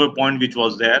the silver point which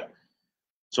was there.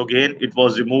 So again, it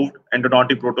was removed,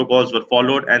 endodontic protocols were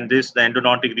followed, and the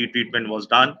endodontic retreatment was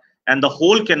done, and the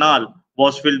whole canal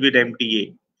was filled with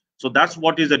MTA. So that's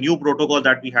what is the new protocol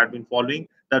that we had been following,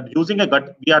 that using a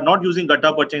gut, we are not using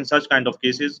gutta percha in such kind of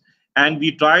cases, and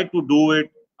we try to do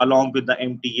it along with the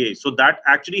MTA. So that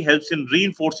actually helps in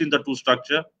reinforcing the tooth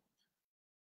structure.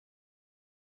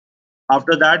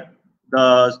 After that,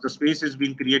 the space is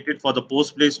being created for the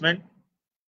post placement,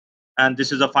 and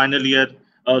this is a final year,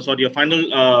 a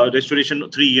final restoration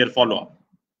 3-year follow-up.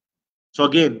 So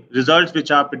again, results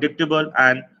which are predictable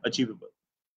and achievable.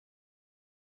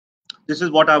 This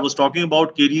is what I was talking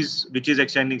about, caries which is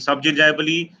extending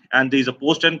subgingivally, and there is a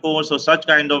post and core, so such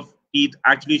kind of teeth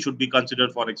actually should be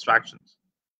considered for extractions.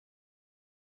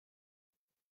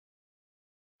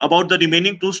 About the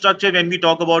remaining tooth structure, when we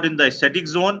talk about in the aesthetic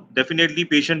zone, definitely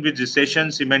patients with recession,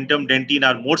 cementum, dentine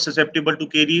are more susceptible to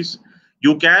caries.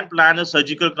 You can plan a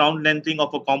surgical crown lengthening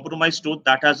of a compromised tooth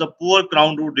that has a poor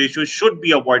crown root ratio should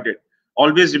be avoided.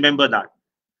 Always remember that.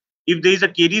 If there is a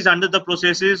caries under the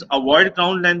processes, avoid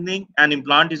crown lengthening and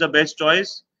implant is the best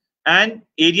choice. And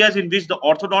areas in which the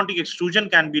orthodontic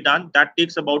extrusion can be done, that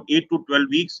takes about 8 to 12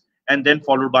 weeks, and then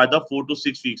followed by the 4 to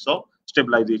 6 weeks of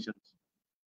stabilization.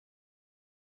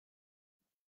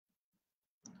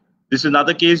 This is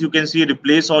another case. You can see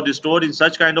replace or restore. In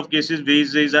such kind of cases where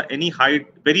there is any height,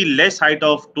 very less height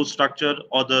of tooth structure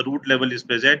or the root level is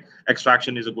present,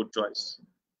 extraction is a good choice,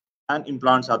 and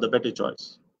implants are the better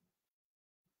choice.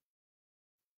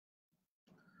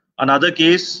 Another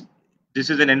case, this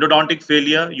is an endodontic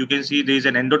failure. You can see there is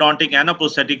an endodontic and a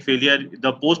prosthetic failure.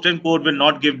 The post and core will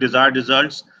not give desired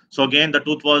results. So again, the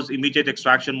tooth was immediate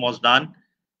extraction was done,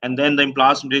 and then the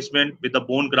implant placement with the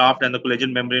bone graft and the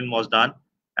collagen membrane was done.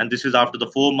 And this is after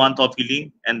the 4 months of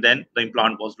healing, and then the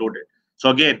implant was loaded. So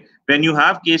again, when you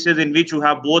have cases in which you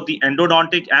have both the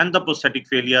endodontic and the prosthetic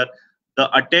failure,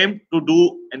 the attempt to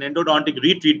do an endodontic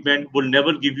retreatment will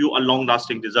never give you a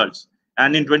long-lasting results.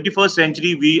 And in 21st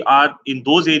century, we are in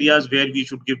those areas where we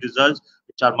should give results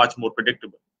which are much more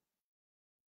predictable.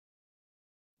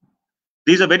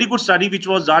 There is a very good study which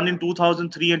was done in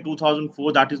 2003 and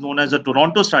 2004 that is known as the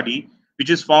Toronto study, which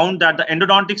is found that the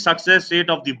endodontic success rate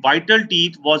of the vital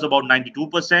teeth was about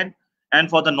 92%, and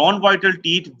for the non-vital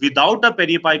teeth without a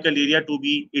periapical area to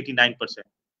be 89%.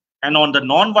 And on the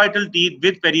non-vital teeth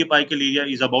with periapical area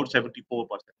is about 74%.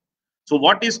 So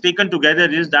what is taken together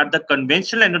is that the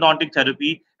conventional endodontic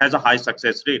therapy has a high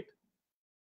success rate.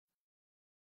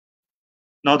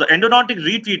 Now, the endodontic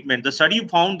retreatment, the study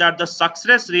found that the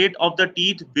success rate of the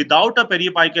teeth without a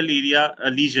periapical area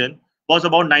lesion was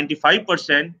about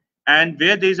 95%, and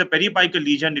where there is a periapical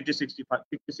lesion, it is 66%.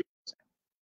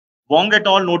 Wong et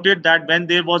al. Noted that when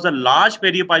there was a large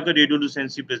periapical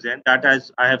radiolucency present, that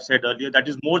as I have said earlier, that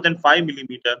is more than 5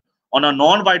 millimeter on a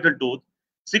non-vital tooth,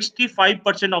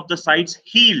 65% of the sites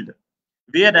healed.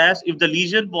 Whereas if the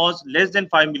lesion was less than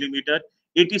 5 millimeter,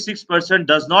 86%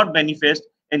 does not manifest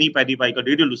any periapical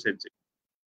radiolucency.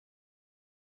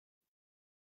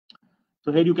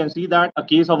 So here you can see that a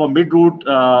case of a mid-root,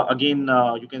 again,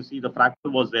 you can see the fracture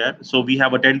was there. So we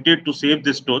have attempted to save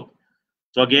this tooth.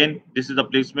 So again, this is the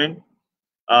placement.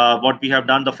 What we have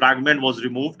done, the fragment was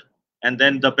removed. And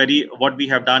then what we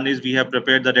have done is we have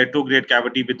prepared the retrograde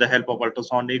cavity with the help of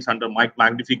ultrasonics under mic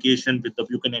magnification with the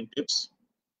Buchanan tips.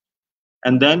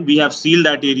 And then we have sealed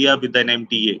that area with an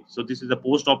MTA. So this is a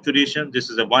post-obturation. This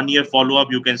is a 1-year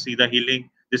follow-up. You can see the healing.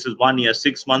 This is 1 year,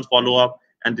 6 months follow-up,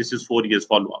 and this is 4 years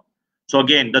follow-up. So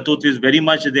again, the tooth is very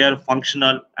much there,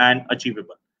 functional and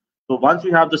achievable. So once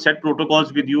you have the set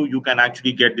protocols with you, you can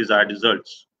actually get desired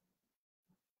results.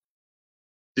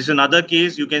 This is another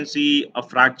case. You can see a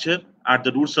fracture at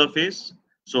the root surface.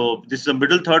 So this is a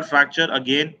middle third fracture.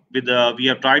 Again, with we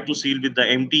have tried to seal with the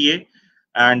MTA.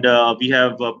 And we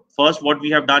have first what we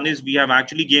have done is we have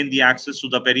actually gained the access to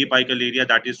the periapical area,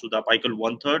 that is to the apical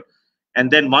 1/3.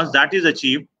 And then once that is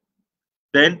achieved,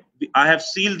 then I have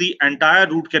sealed the entire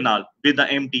root canal with the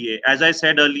MTA. As I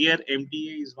said earlier,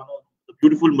 MTA is one of the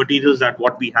beautiful materials that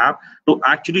what we have to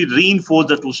actually reinforce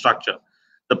the tooth structure.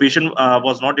 The patient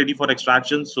was not ready for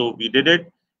extraction, so we did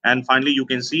it. And finally, you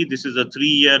can see this is a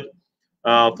 3-year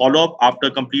follow-up after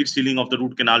complete sealing of the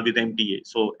root canal with MTA.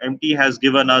 So MTA has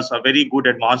given us a very good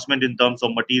advancement in terms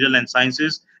of material and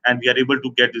sciences, and we are able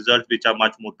to get results which are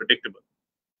much more predictable.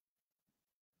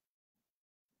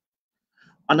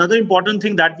 Another important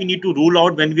thing that we need to rule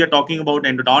out when we are talking about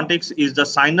endodontics is the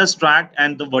sinus tract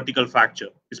and the vertical fracture,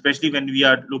 especially when we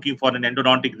are looking for an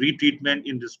endodontic retreatment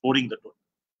in restoring the tooth.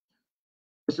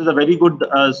 This is a very good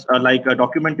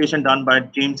documentation done by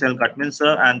James L. Gutman,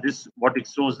 sir, and this what it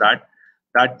shows that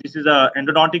this is a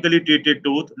endodontically treated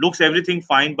tooth. Looks everything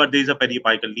fine, but there is a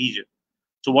periapical lesion.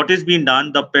 So what is being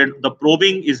done? The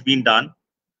probing is being done.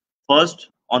 First,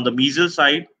 on the mesial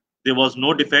side, there was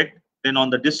no defect. Then on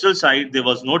the distal side, there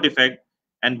was no defect.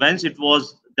 And once it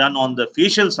was done on the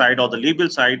facial side or the labial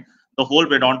side, the whole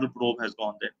periodontal probe has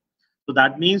gone there. So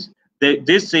that means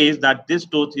this says that this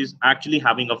tooth is actually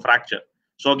having a fracture.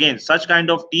 So again, such kind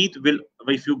of teeth will,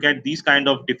 if you get these kind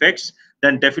of defects,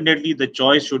 then definitely the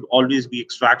choice should always be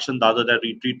extraction rather than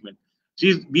retreatment.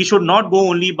 See, we should not go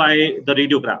only by the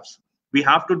radiographs. We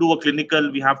have to do a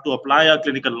clinical, we have to apply our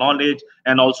clinical knowledge,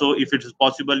 and also if it is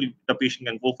possible, if the patient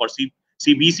can go for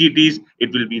CBCTs,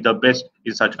 it will be the best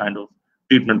in such kind of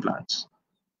treatment plans.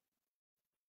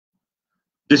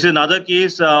 This is another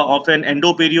case of an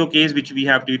endoperio case which we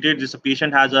have treated. This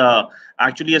patient has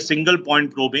actually a single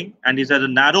point probing and is at a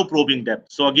narrow probing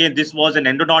depth. So again, this was an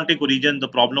endodontic region. The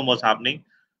problem was happening.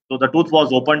 So the tooth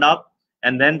was opened up,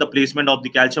 and then the placement of the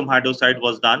calcium hydroxide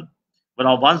was done. But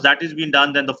now once that is been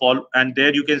done, then and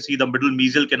there you can see the middle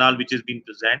mesial canal which is being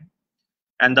present.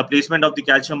 And the placement of the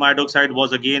calcium hydroxide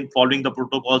was again following the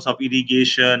protocols of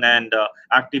irrigation and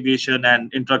activation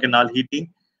and intracanal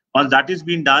heating. Once that is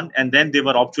being done, and then they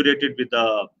were obturated with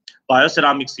the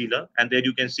bioceramic sealer, and there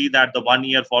you can see that the 1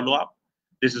 year follow-up.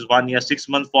 This is 1 year, 6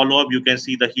 month follow-up. You can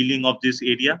see the healing of this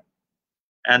area,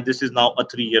 and this is now a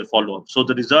 3 year follow-up. So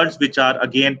the results which are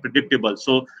again predictable.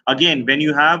 So again, when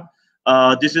you have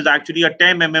this is actually a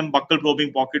 10 mm buccal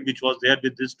probing pocket which was there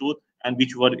with this tooth and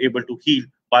which were able to heal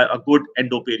by a good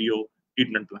endoperio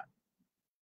treatment plan.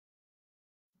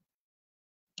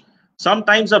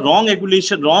 Sometimes a wrong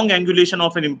angulation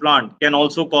of an implant can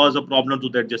also cause a problem to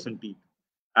the adjacent teeth.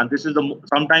 And this is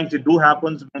sometimes it do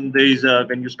happens when there is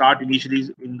when you start initially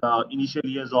in the initial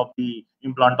years of the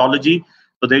implantology.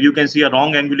 So there you can see a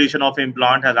wrong angulation of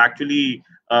implant has actually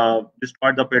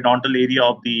destroyed the periodontal area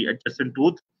of the adjacent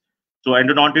tooth. So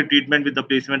endodontic treatment with the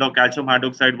placement of calcium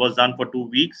hydroxide was done for 2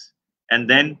 weeks. And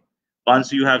then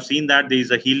once you have seen that there is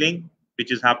a healing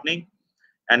which is happening,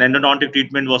 and endodontic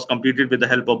treatment was completed with the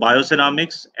help of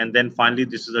bioceramics. And then finally,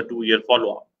 this is a 2 year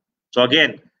follow-up. So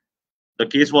again, the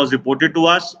case was reported to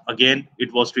us. Again,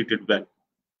 it was treated well.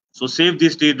 So save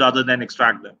these teeth rather than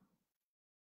extract them.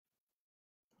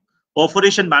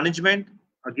 Perforation management,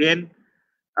 again,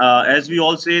 as we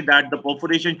all say that the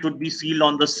perforation should be sealed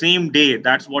on the same day.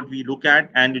 That's what we look at,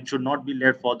 and it should not be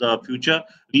left for the future.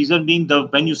 Reason being,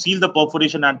 when you seal the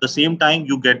perforation at the same time,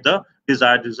 you get the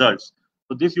desired results.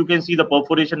 So this you can see the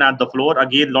perforation at the floor.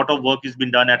 Again, a lot of work has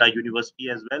been done at our university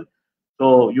as well.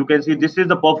 So you can see this is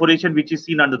the perforation which is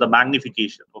seen under the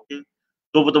magnification. Okay.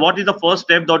 So what is the first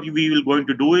step that we will going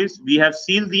to do is we have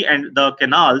sealed the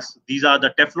canals. These are the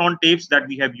Teflon tapes that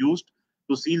we have used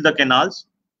to seal the canals.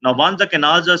 Now, once the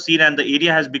canals are sealed and the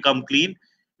area has become clean,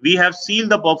 we have sealed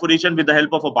the perforation with the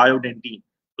help of a biodentine.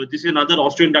 So this is another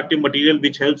osteoinductive material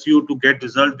which helps you to get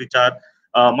results which are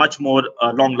much more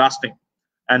long-lasting.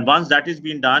 And once that is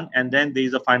being done, and then there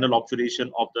is a final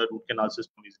obturation of the root canal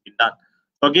system is being done.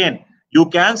 So again, you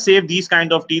can save these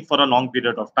kind of teeth for a long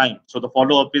period of time. So the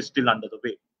follow-up is still under the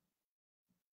way.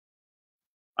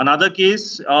 Another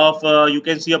case of you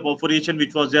can see a perforation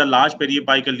which was a large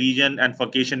periapical lesion and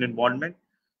furcation involvement.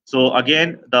 So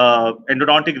again, the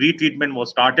endodontic retreatment was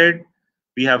started.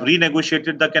 We have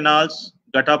renegotiated the canals.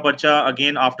 Gutta Percha,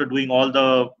 again, after doing all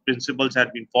the principles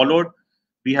had been followed,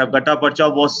 we have Gutta Percha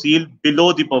was sealed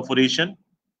below the perforation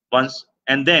once,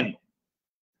 and then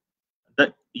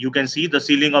you can see the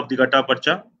sealing of the Gutta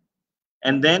Percha,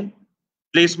 and then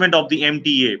placement of the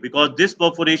MTA, because this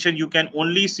perforation you can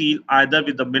only seal either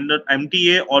with the mineral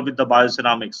MTA or with the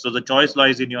bioceramics. So the choice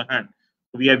lies in your hand.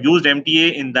 We have used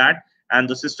MTA in that, and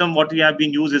the system what we have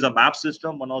been used is a MAP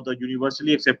system, one of the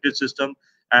universally accepted system,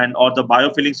 and or the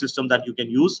biofilling system that you can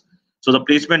use. So the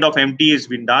placement of MTA has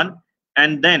been done,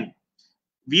 and then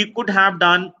we could have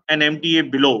done an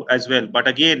MTA below as well, but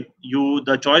again,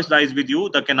 the choice lies with you.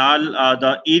 The canal,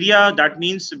 the area, that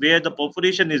means where the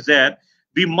perforation is there,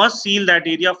 we must seal that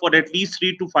area for at least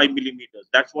 3 to 5 millimeters.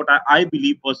 That's what I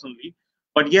believe personally.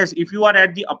 But yes, if you are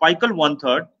at the apical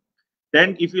 1/3,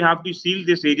 then if you have to seal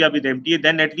this area with MTA,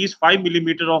 then at least 5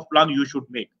 millimeters of plug you should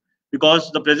make,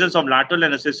 because the presence of lateral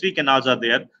and accessory canals are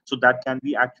there, so that can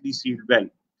be actually sealed well.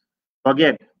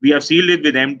 Again, we have sealed it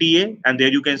with MTA, and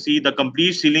there you can see the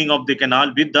complete sealing of the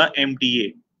canal with the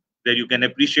MTA. There you can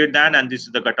appreciate that, and this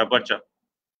is the Gutta Percha.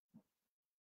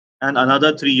 And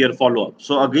another 3 year follow-up.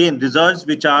 So again, results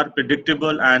which are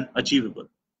predictable and achievable.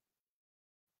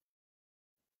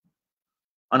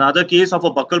 Another case of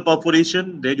a buccal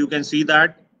perforation, there you can see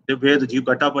that where the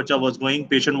gutta percha was going.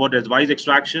 Patient was advised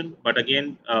extraction, but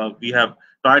again, we have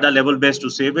tried our level best to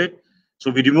save it. So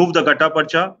we removed the gutta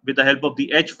percha with the help of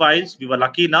the H files. We were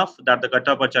lucky enough that the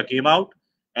gutta percha came out,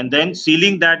 and then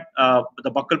sealing that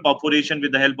the buccal perforation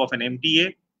with the help of an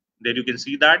MTA. There you can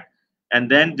see that, and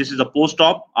then this is a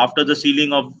post-op after the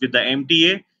sealing of with the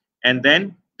MTA, and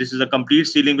then this is a complete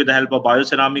sealing with the help of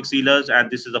bioceramic sealers, and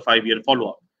this is a 5-year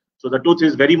follow-up. So the tooth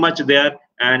is very much there,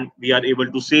 and we are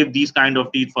able to save these kind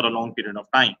of teeth for a long period of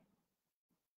time.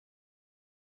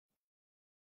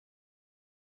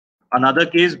 Another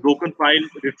case, broken file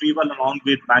retrieval along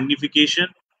with magnification.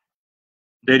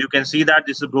 There you can see that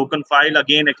this is a broken file.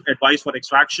 Again, advice for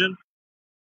extraction.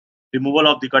 Removal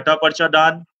of the gutta percha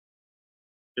done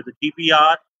with the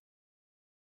TPR.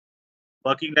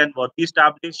 Working length was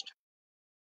established.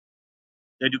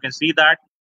 There you can see that.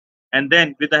 And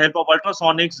then with the help of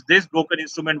ultrasonics, this broken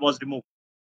instrument was removed.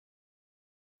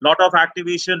 Lot of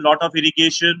activation, lot of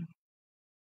irrigation,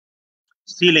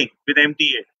 sealing with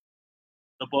MTA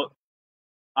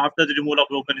after the removal of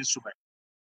broken instrument.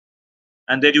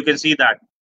 And there you can see that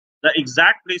the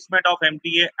exact placement of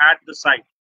MTA at the site.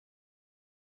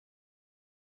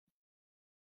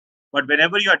 But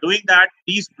whenever you are doing that,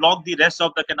 please block the rest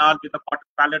of the canal with a cotton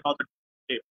pallet or the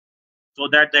tape so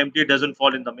that the MTA doesn't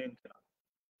fall in the main canal.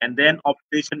 And then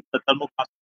operation the thermoplastic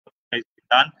is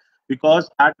done, because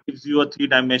that gives you a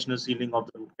 3-dimensional sealing of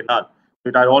the root canal.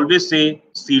 But I always say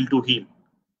seal to heal.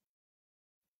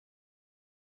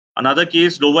 Another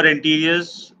case, lower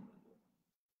anteriors,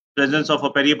 presence of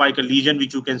a periapical lesion,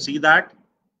 which you can see that.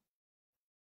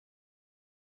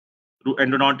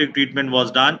 Endodontic treatment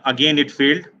was done. Again, it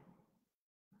failed.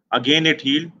 Again, it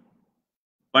healed.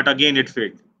 But again, it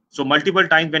failed. So multiple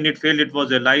times when it failed, it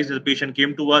was realized the patient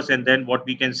came to us, and then what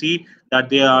we can see that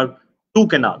there are 2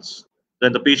 canals.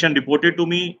 Then the patient reported to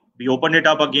me, we opened it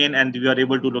up again, and we are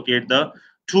able to locate the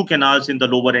 2 canals in the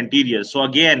lower anterior. So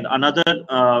again, another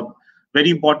very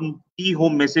important key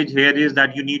home message here is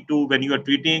that you need to, when you are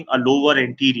treating a lower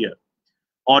anterior,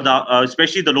 or the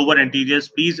especially the lower anteriors,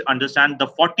 please understand the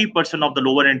 40% of the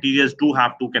lower anteriors do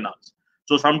have 2 canals.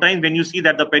 So sometimes when you see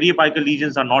that the periapical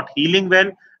lesions are not healing well,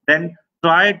 then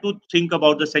try to think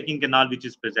about the second canal which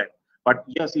is present. But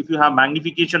yes, if you have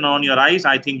magnification on your eyes,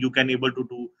 I think you can able to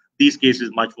do these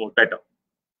cases much more better.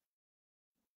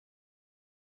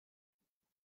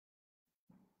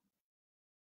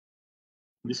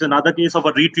 This is another case of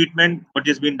a retreatment, what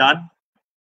has been done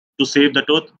to save the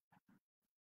tooth.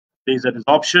 There is a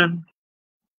resorption,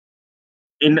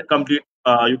 incomplete,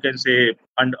 you can say,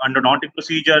 endodontic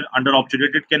procedure, under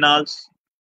obturated canals.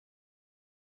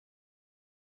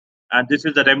 And this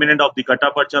is the remnant of the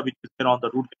gutta percha which is there on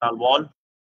the root canal wall.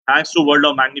 Thanks to world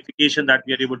of magnification that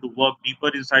we are able to work deeper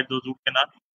inside those root canal.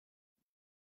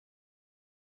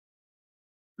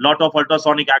 Lot of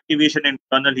ultrasonic activation and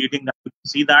internal heating that you can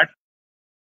see that.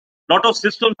 Lot of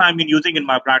systems I've been using in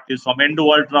my practice, from Endo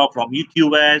Ultra, from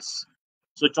EQS.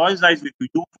 So choice lies with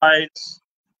U files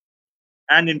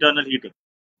and internal heating.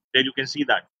 There you can see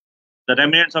that. The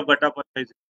remnants of gutta percha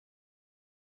is.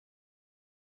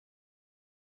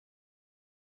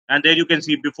 And there you can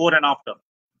see before and after.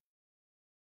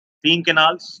 Clean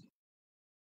canals,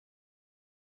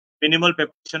 minimal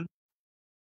preparation,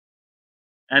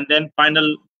 and then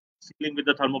final sealing with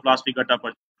the thermoplastic gutta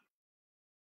percha.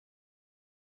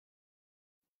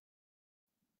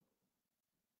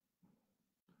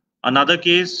 Another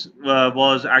case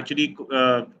was actually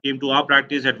came to our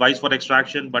practice, advice for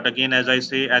extraction. But again, as I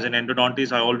say, as an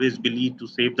endodontist, I always believe to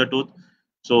save the tooth.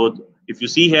 So if you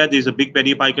see here, there's a big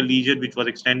periapical lesion which was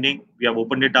extending. We have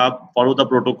opened it up, follow the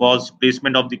protocols,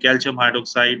 placement of the calcium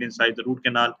hydroxide inside the root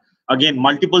canal. Again,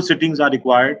 multiple sittings are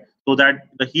required so that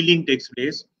the healing takes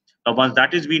place. Once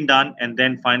that is being done, and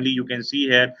then finally you can see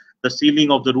here the sealing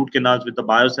of the root canals with the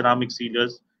bioceramic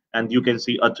sealers, and you can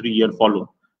see a 3-year follow-up.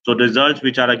 So results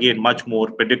which are again much more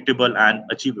predictable and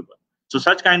achievable. So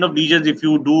such kind of lesions, if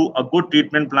you do a good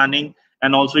treatment planning,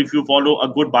 and also if you follow a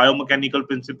good biomechanical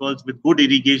principles with good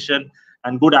irrigation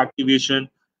and good activation,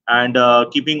 and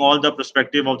keeping all the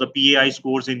perspective of the PAI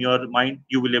scores in your mind,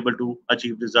 you will able to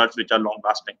achieve results which are long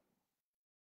lasting.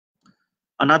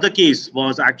 Another case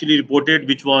was actually reported,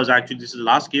 which was actually, this is the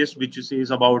last case, which says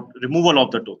about removal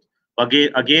of the tooth.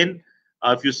 Again,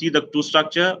 if you see the tooth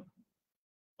structure,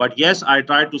 but yes, I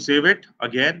tried to save it.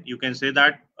 Again, you can say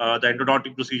that the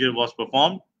endodontic procedure was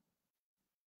performed.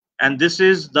 And this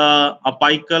is the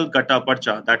apical gutta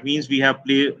percha. That means we have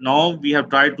now we have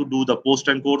tried to do the post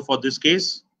and core for this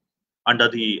case under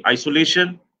the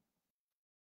isolation,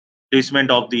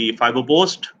 placement of the fiber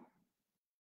post,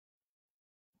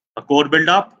 a core build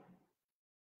up,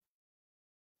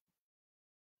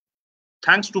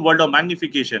 thanks to world of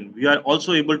magnification, we are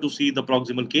also able to see the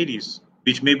proximal caries,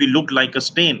 which maybe looked like a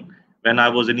stain when I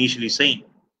was initially saying.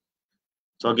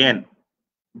 So again,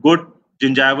 good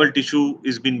gingival tissue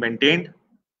is being maintained.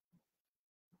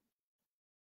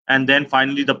 And then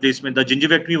finally the placement, the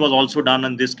gingivectomy was also done.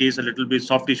 In this case, a little bit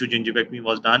soft tissue gingivectomy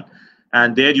was done.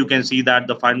 And there you can see that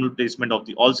the final placement of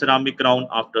the all ceramic crown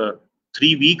after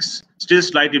 3 weeks, still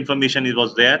slight inflammation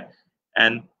was there.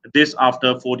 And this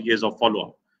after 4 years of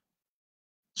follow-up.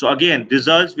 So again,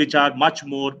 results which are much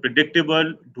more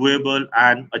predictable, doable,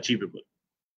 and achievable.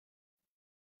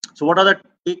 So what are the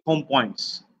take-home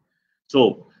points?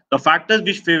 So the factors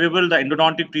which favorable the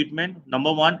endodontic treatment: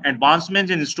 number one,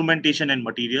 advancements in instrumentation and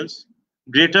materials,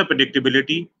 greater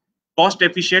predictability, cost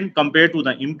efficient compared to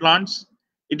the implants.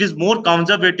 It is more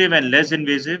conservative and less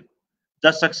invasive.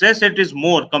 The success rate is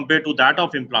more compared to that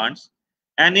of implants,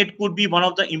 and it could be one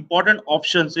of the important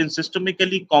options in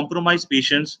systemically compromised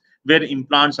patients where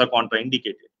implants are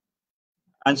contraindicated.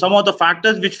 And some of the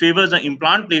factors which favors the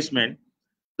implant placement: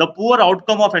 the poor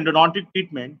outcome of endodontic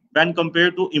treatment when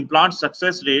compared to implant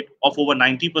success rate of over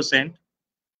 90%.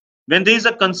 When there is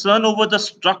a concern over the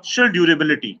structural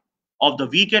durability of the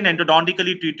weakened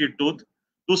endodontically treated tooth,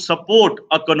 to support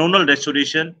a canonal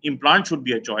restoration, implant should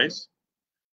be a choice.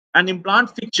 An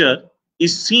implant fixture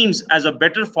seems as a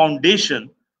better foundation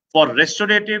for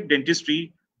restorative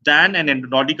dentistry than an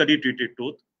endodontically treated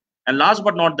tooth. And last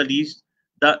but not the least,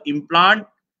 the implant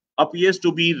appears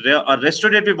to be a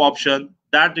restorative option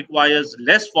that requires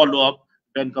less follow-up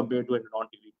when compared to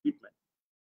endodontic treatment.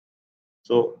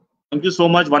 So thank you so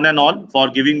much, one and all, for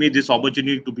giving me this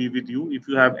opportunity to be with you. If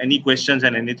you have any questions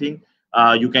and anything,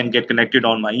 you can get connected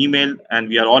on my email, and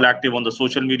we are all active on the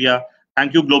social media.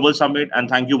 Thank you, Global Summit, and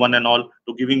thank you, one and all,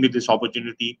 to giving me this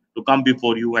opportunity to come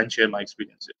before you and share my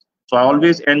experiences. So I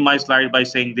always end my slide by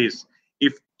saying this: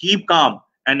 if keep calm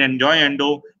and enjoy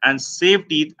endo and save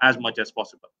teeth as much as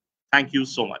possible. Thank you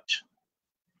so much.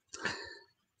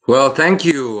 Well, thank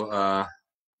you,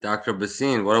 Dr.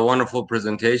 Bhasin. What a wonderful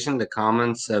presentation. The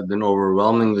comments have been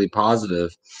overwhelmingly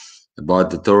positive about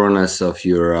the thoroughness of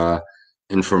your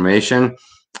information.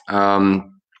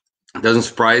 It doesn't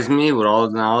surprise me with all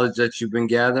the knowledge that you've been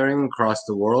gathering across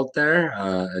the world there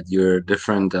at your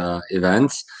different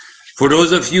events. For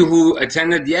those of you who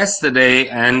attended yesterday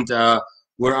and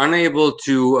were unable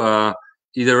to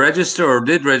either register or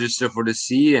did register for the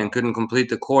C and couldn't complete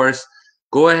the course,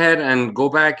 go ahead and go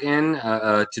back in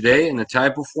today in a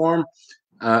typo form,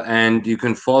 and you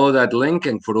can follow that link.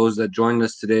 And for those that joined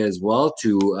us today as well,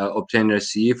 to obtain their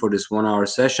CE for this 1 hour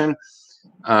session.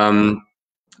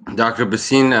 Dr.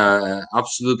 Bhasin,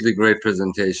 absolutely great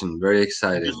presentation. Very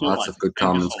exciting. So Lots much. of good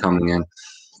comments coming in.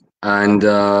 And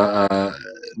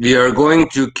we are going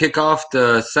to kick off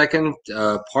the second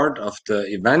part of the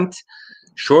event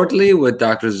shortly with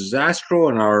Dr. Zastrow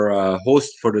and our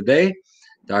host for the day,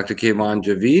 Dr. Keyvan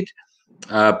Javid.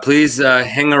 Please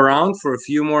hang around for a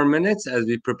few more minutes as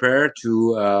we prepare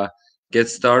to get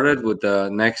started with the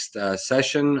next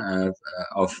session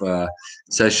of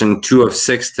session 2 of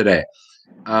 6 today.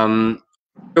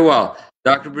 Well,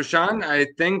 Dr. Prashant, I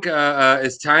think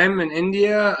it's time in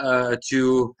India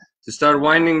to start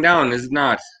winding down, is it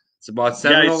not? It's about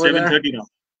 7 it's over 7:30 now.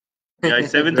 Yeah,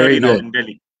 it's 7:30 now in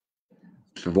Delhi.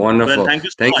 Wonderful. Well,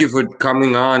 thank you for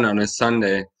coming on a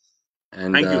Sunday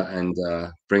and thank you. And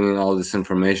bringing all this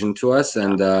information to us.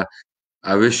 And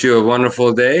I wish you a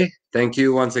wonderful day. Thank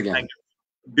you once again. Thank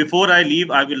you. Before I leave,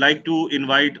 I would like to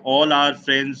invite all our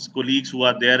friends, colleagues who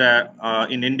are there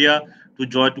in India to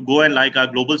join, to go and like our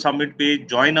Global Summit page,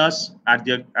 join us at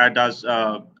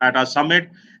our summit,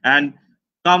 and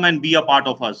come and be a part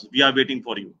of us. We are waiting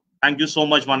for you. Thank you so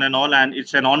much, one and all, and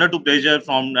it's an honor to pleasure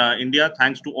from India.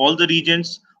 Thanks to all the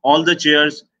regions, all the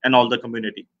chairs, and all the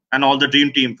community, and all the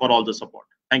dream team for all the support.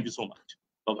 Thank you so much.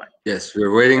 Bye-bye. Yes,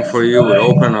 we're waiting for you with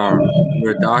open arms.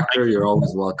 You're a doctor. You're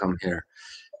always welcome here.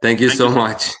 Thank you so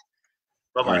much.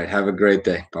 Bye-bye. All right. Have a great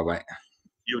day. Bye-bye.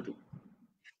 You too.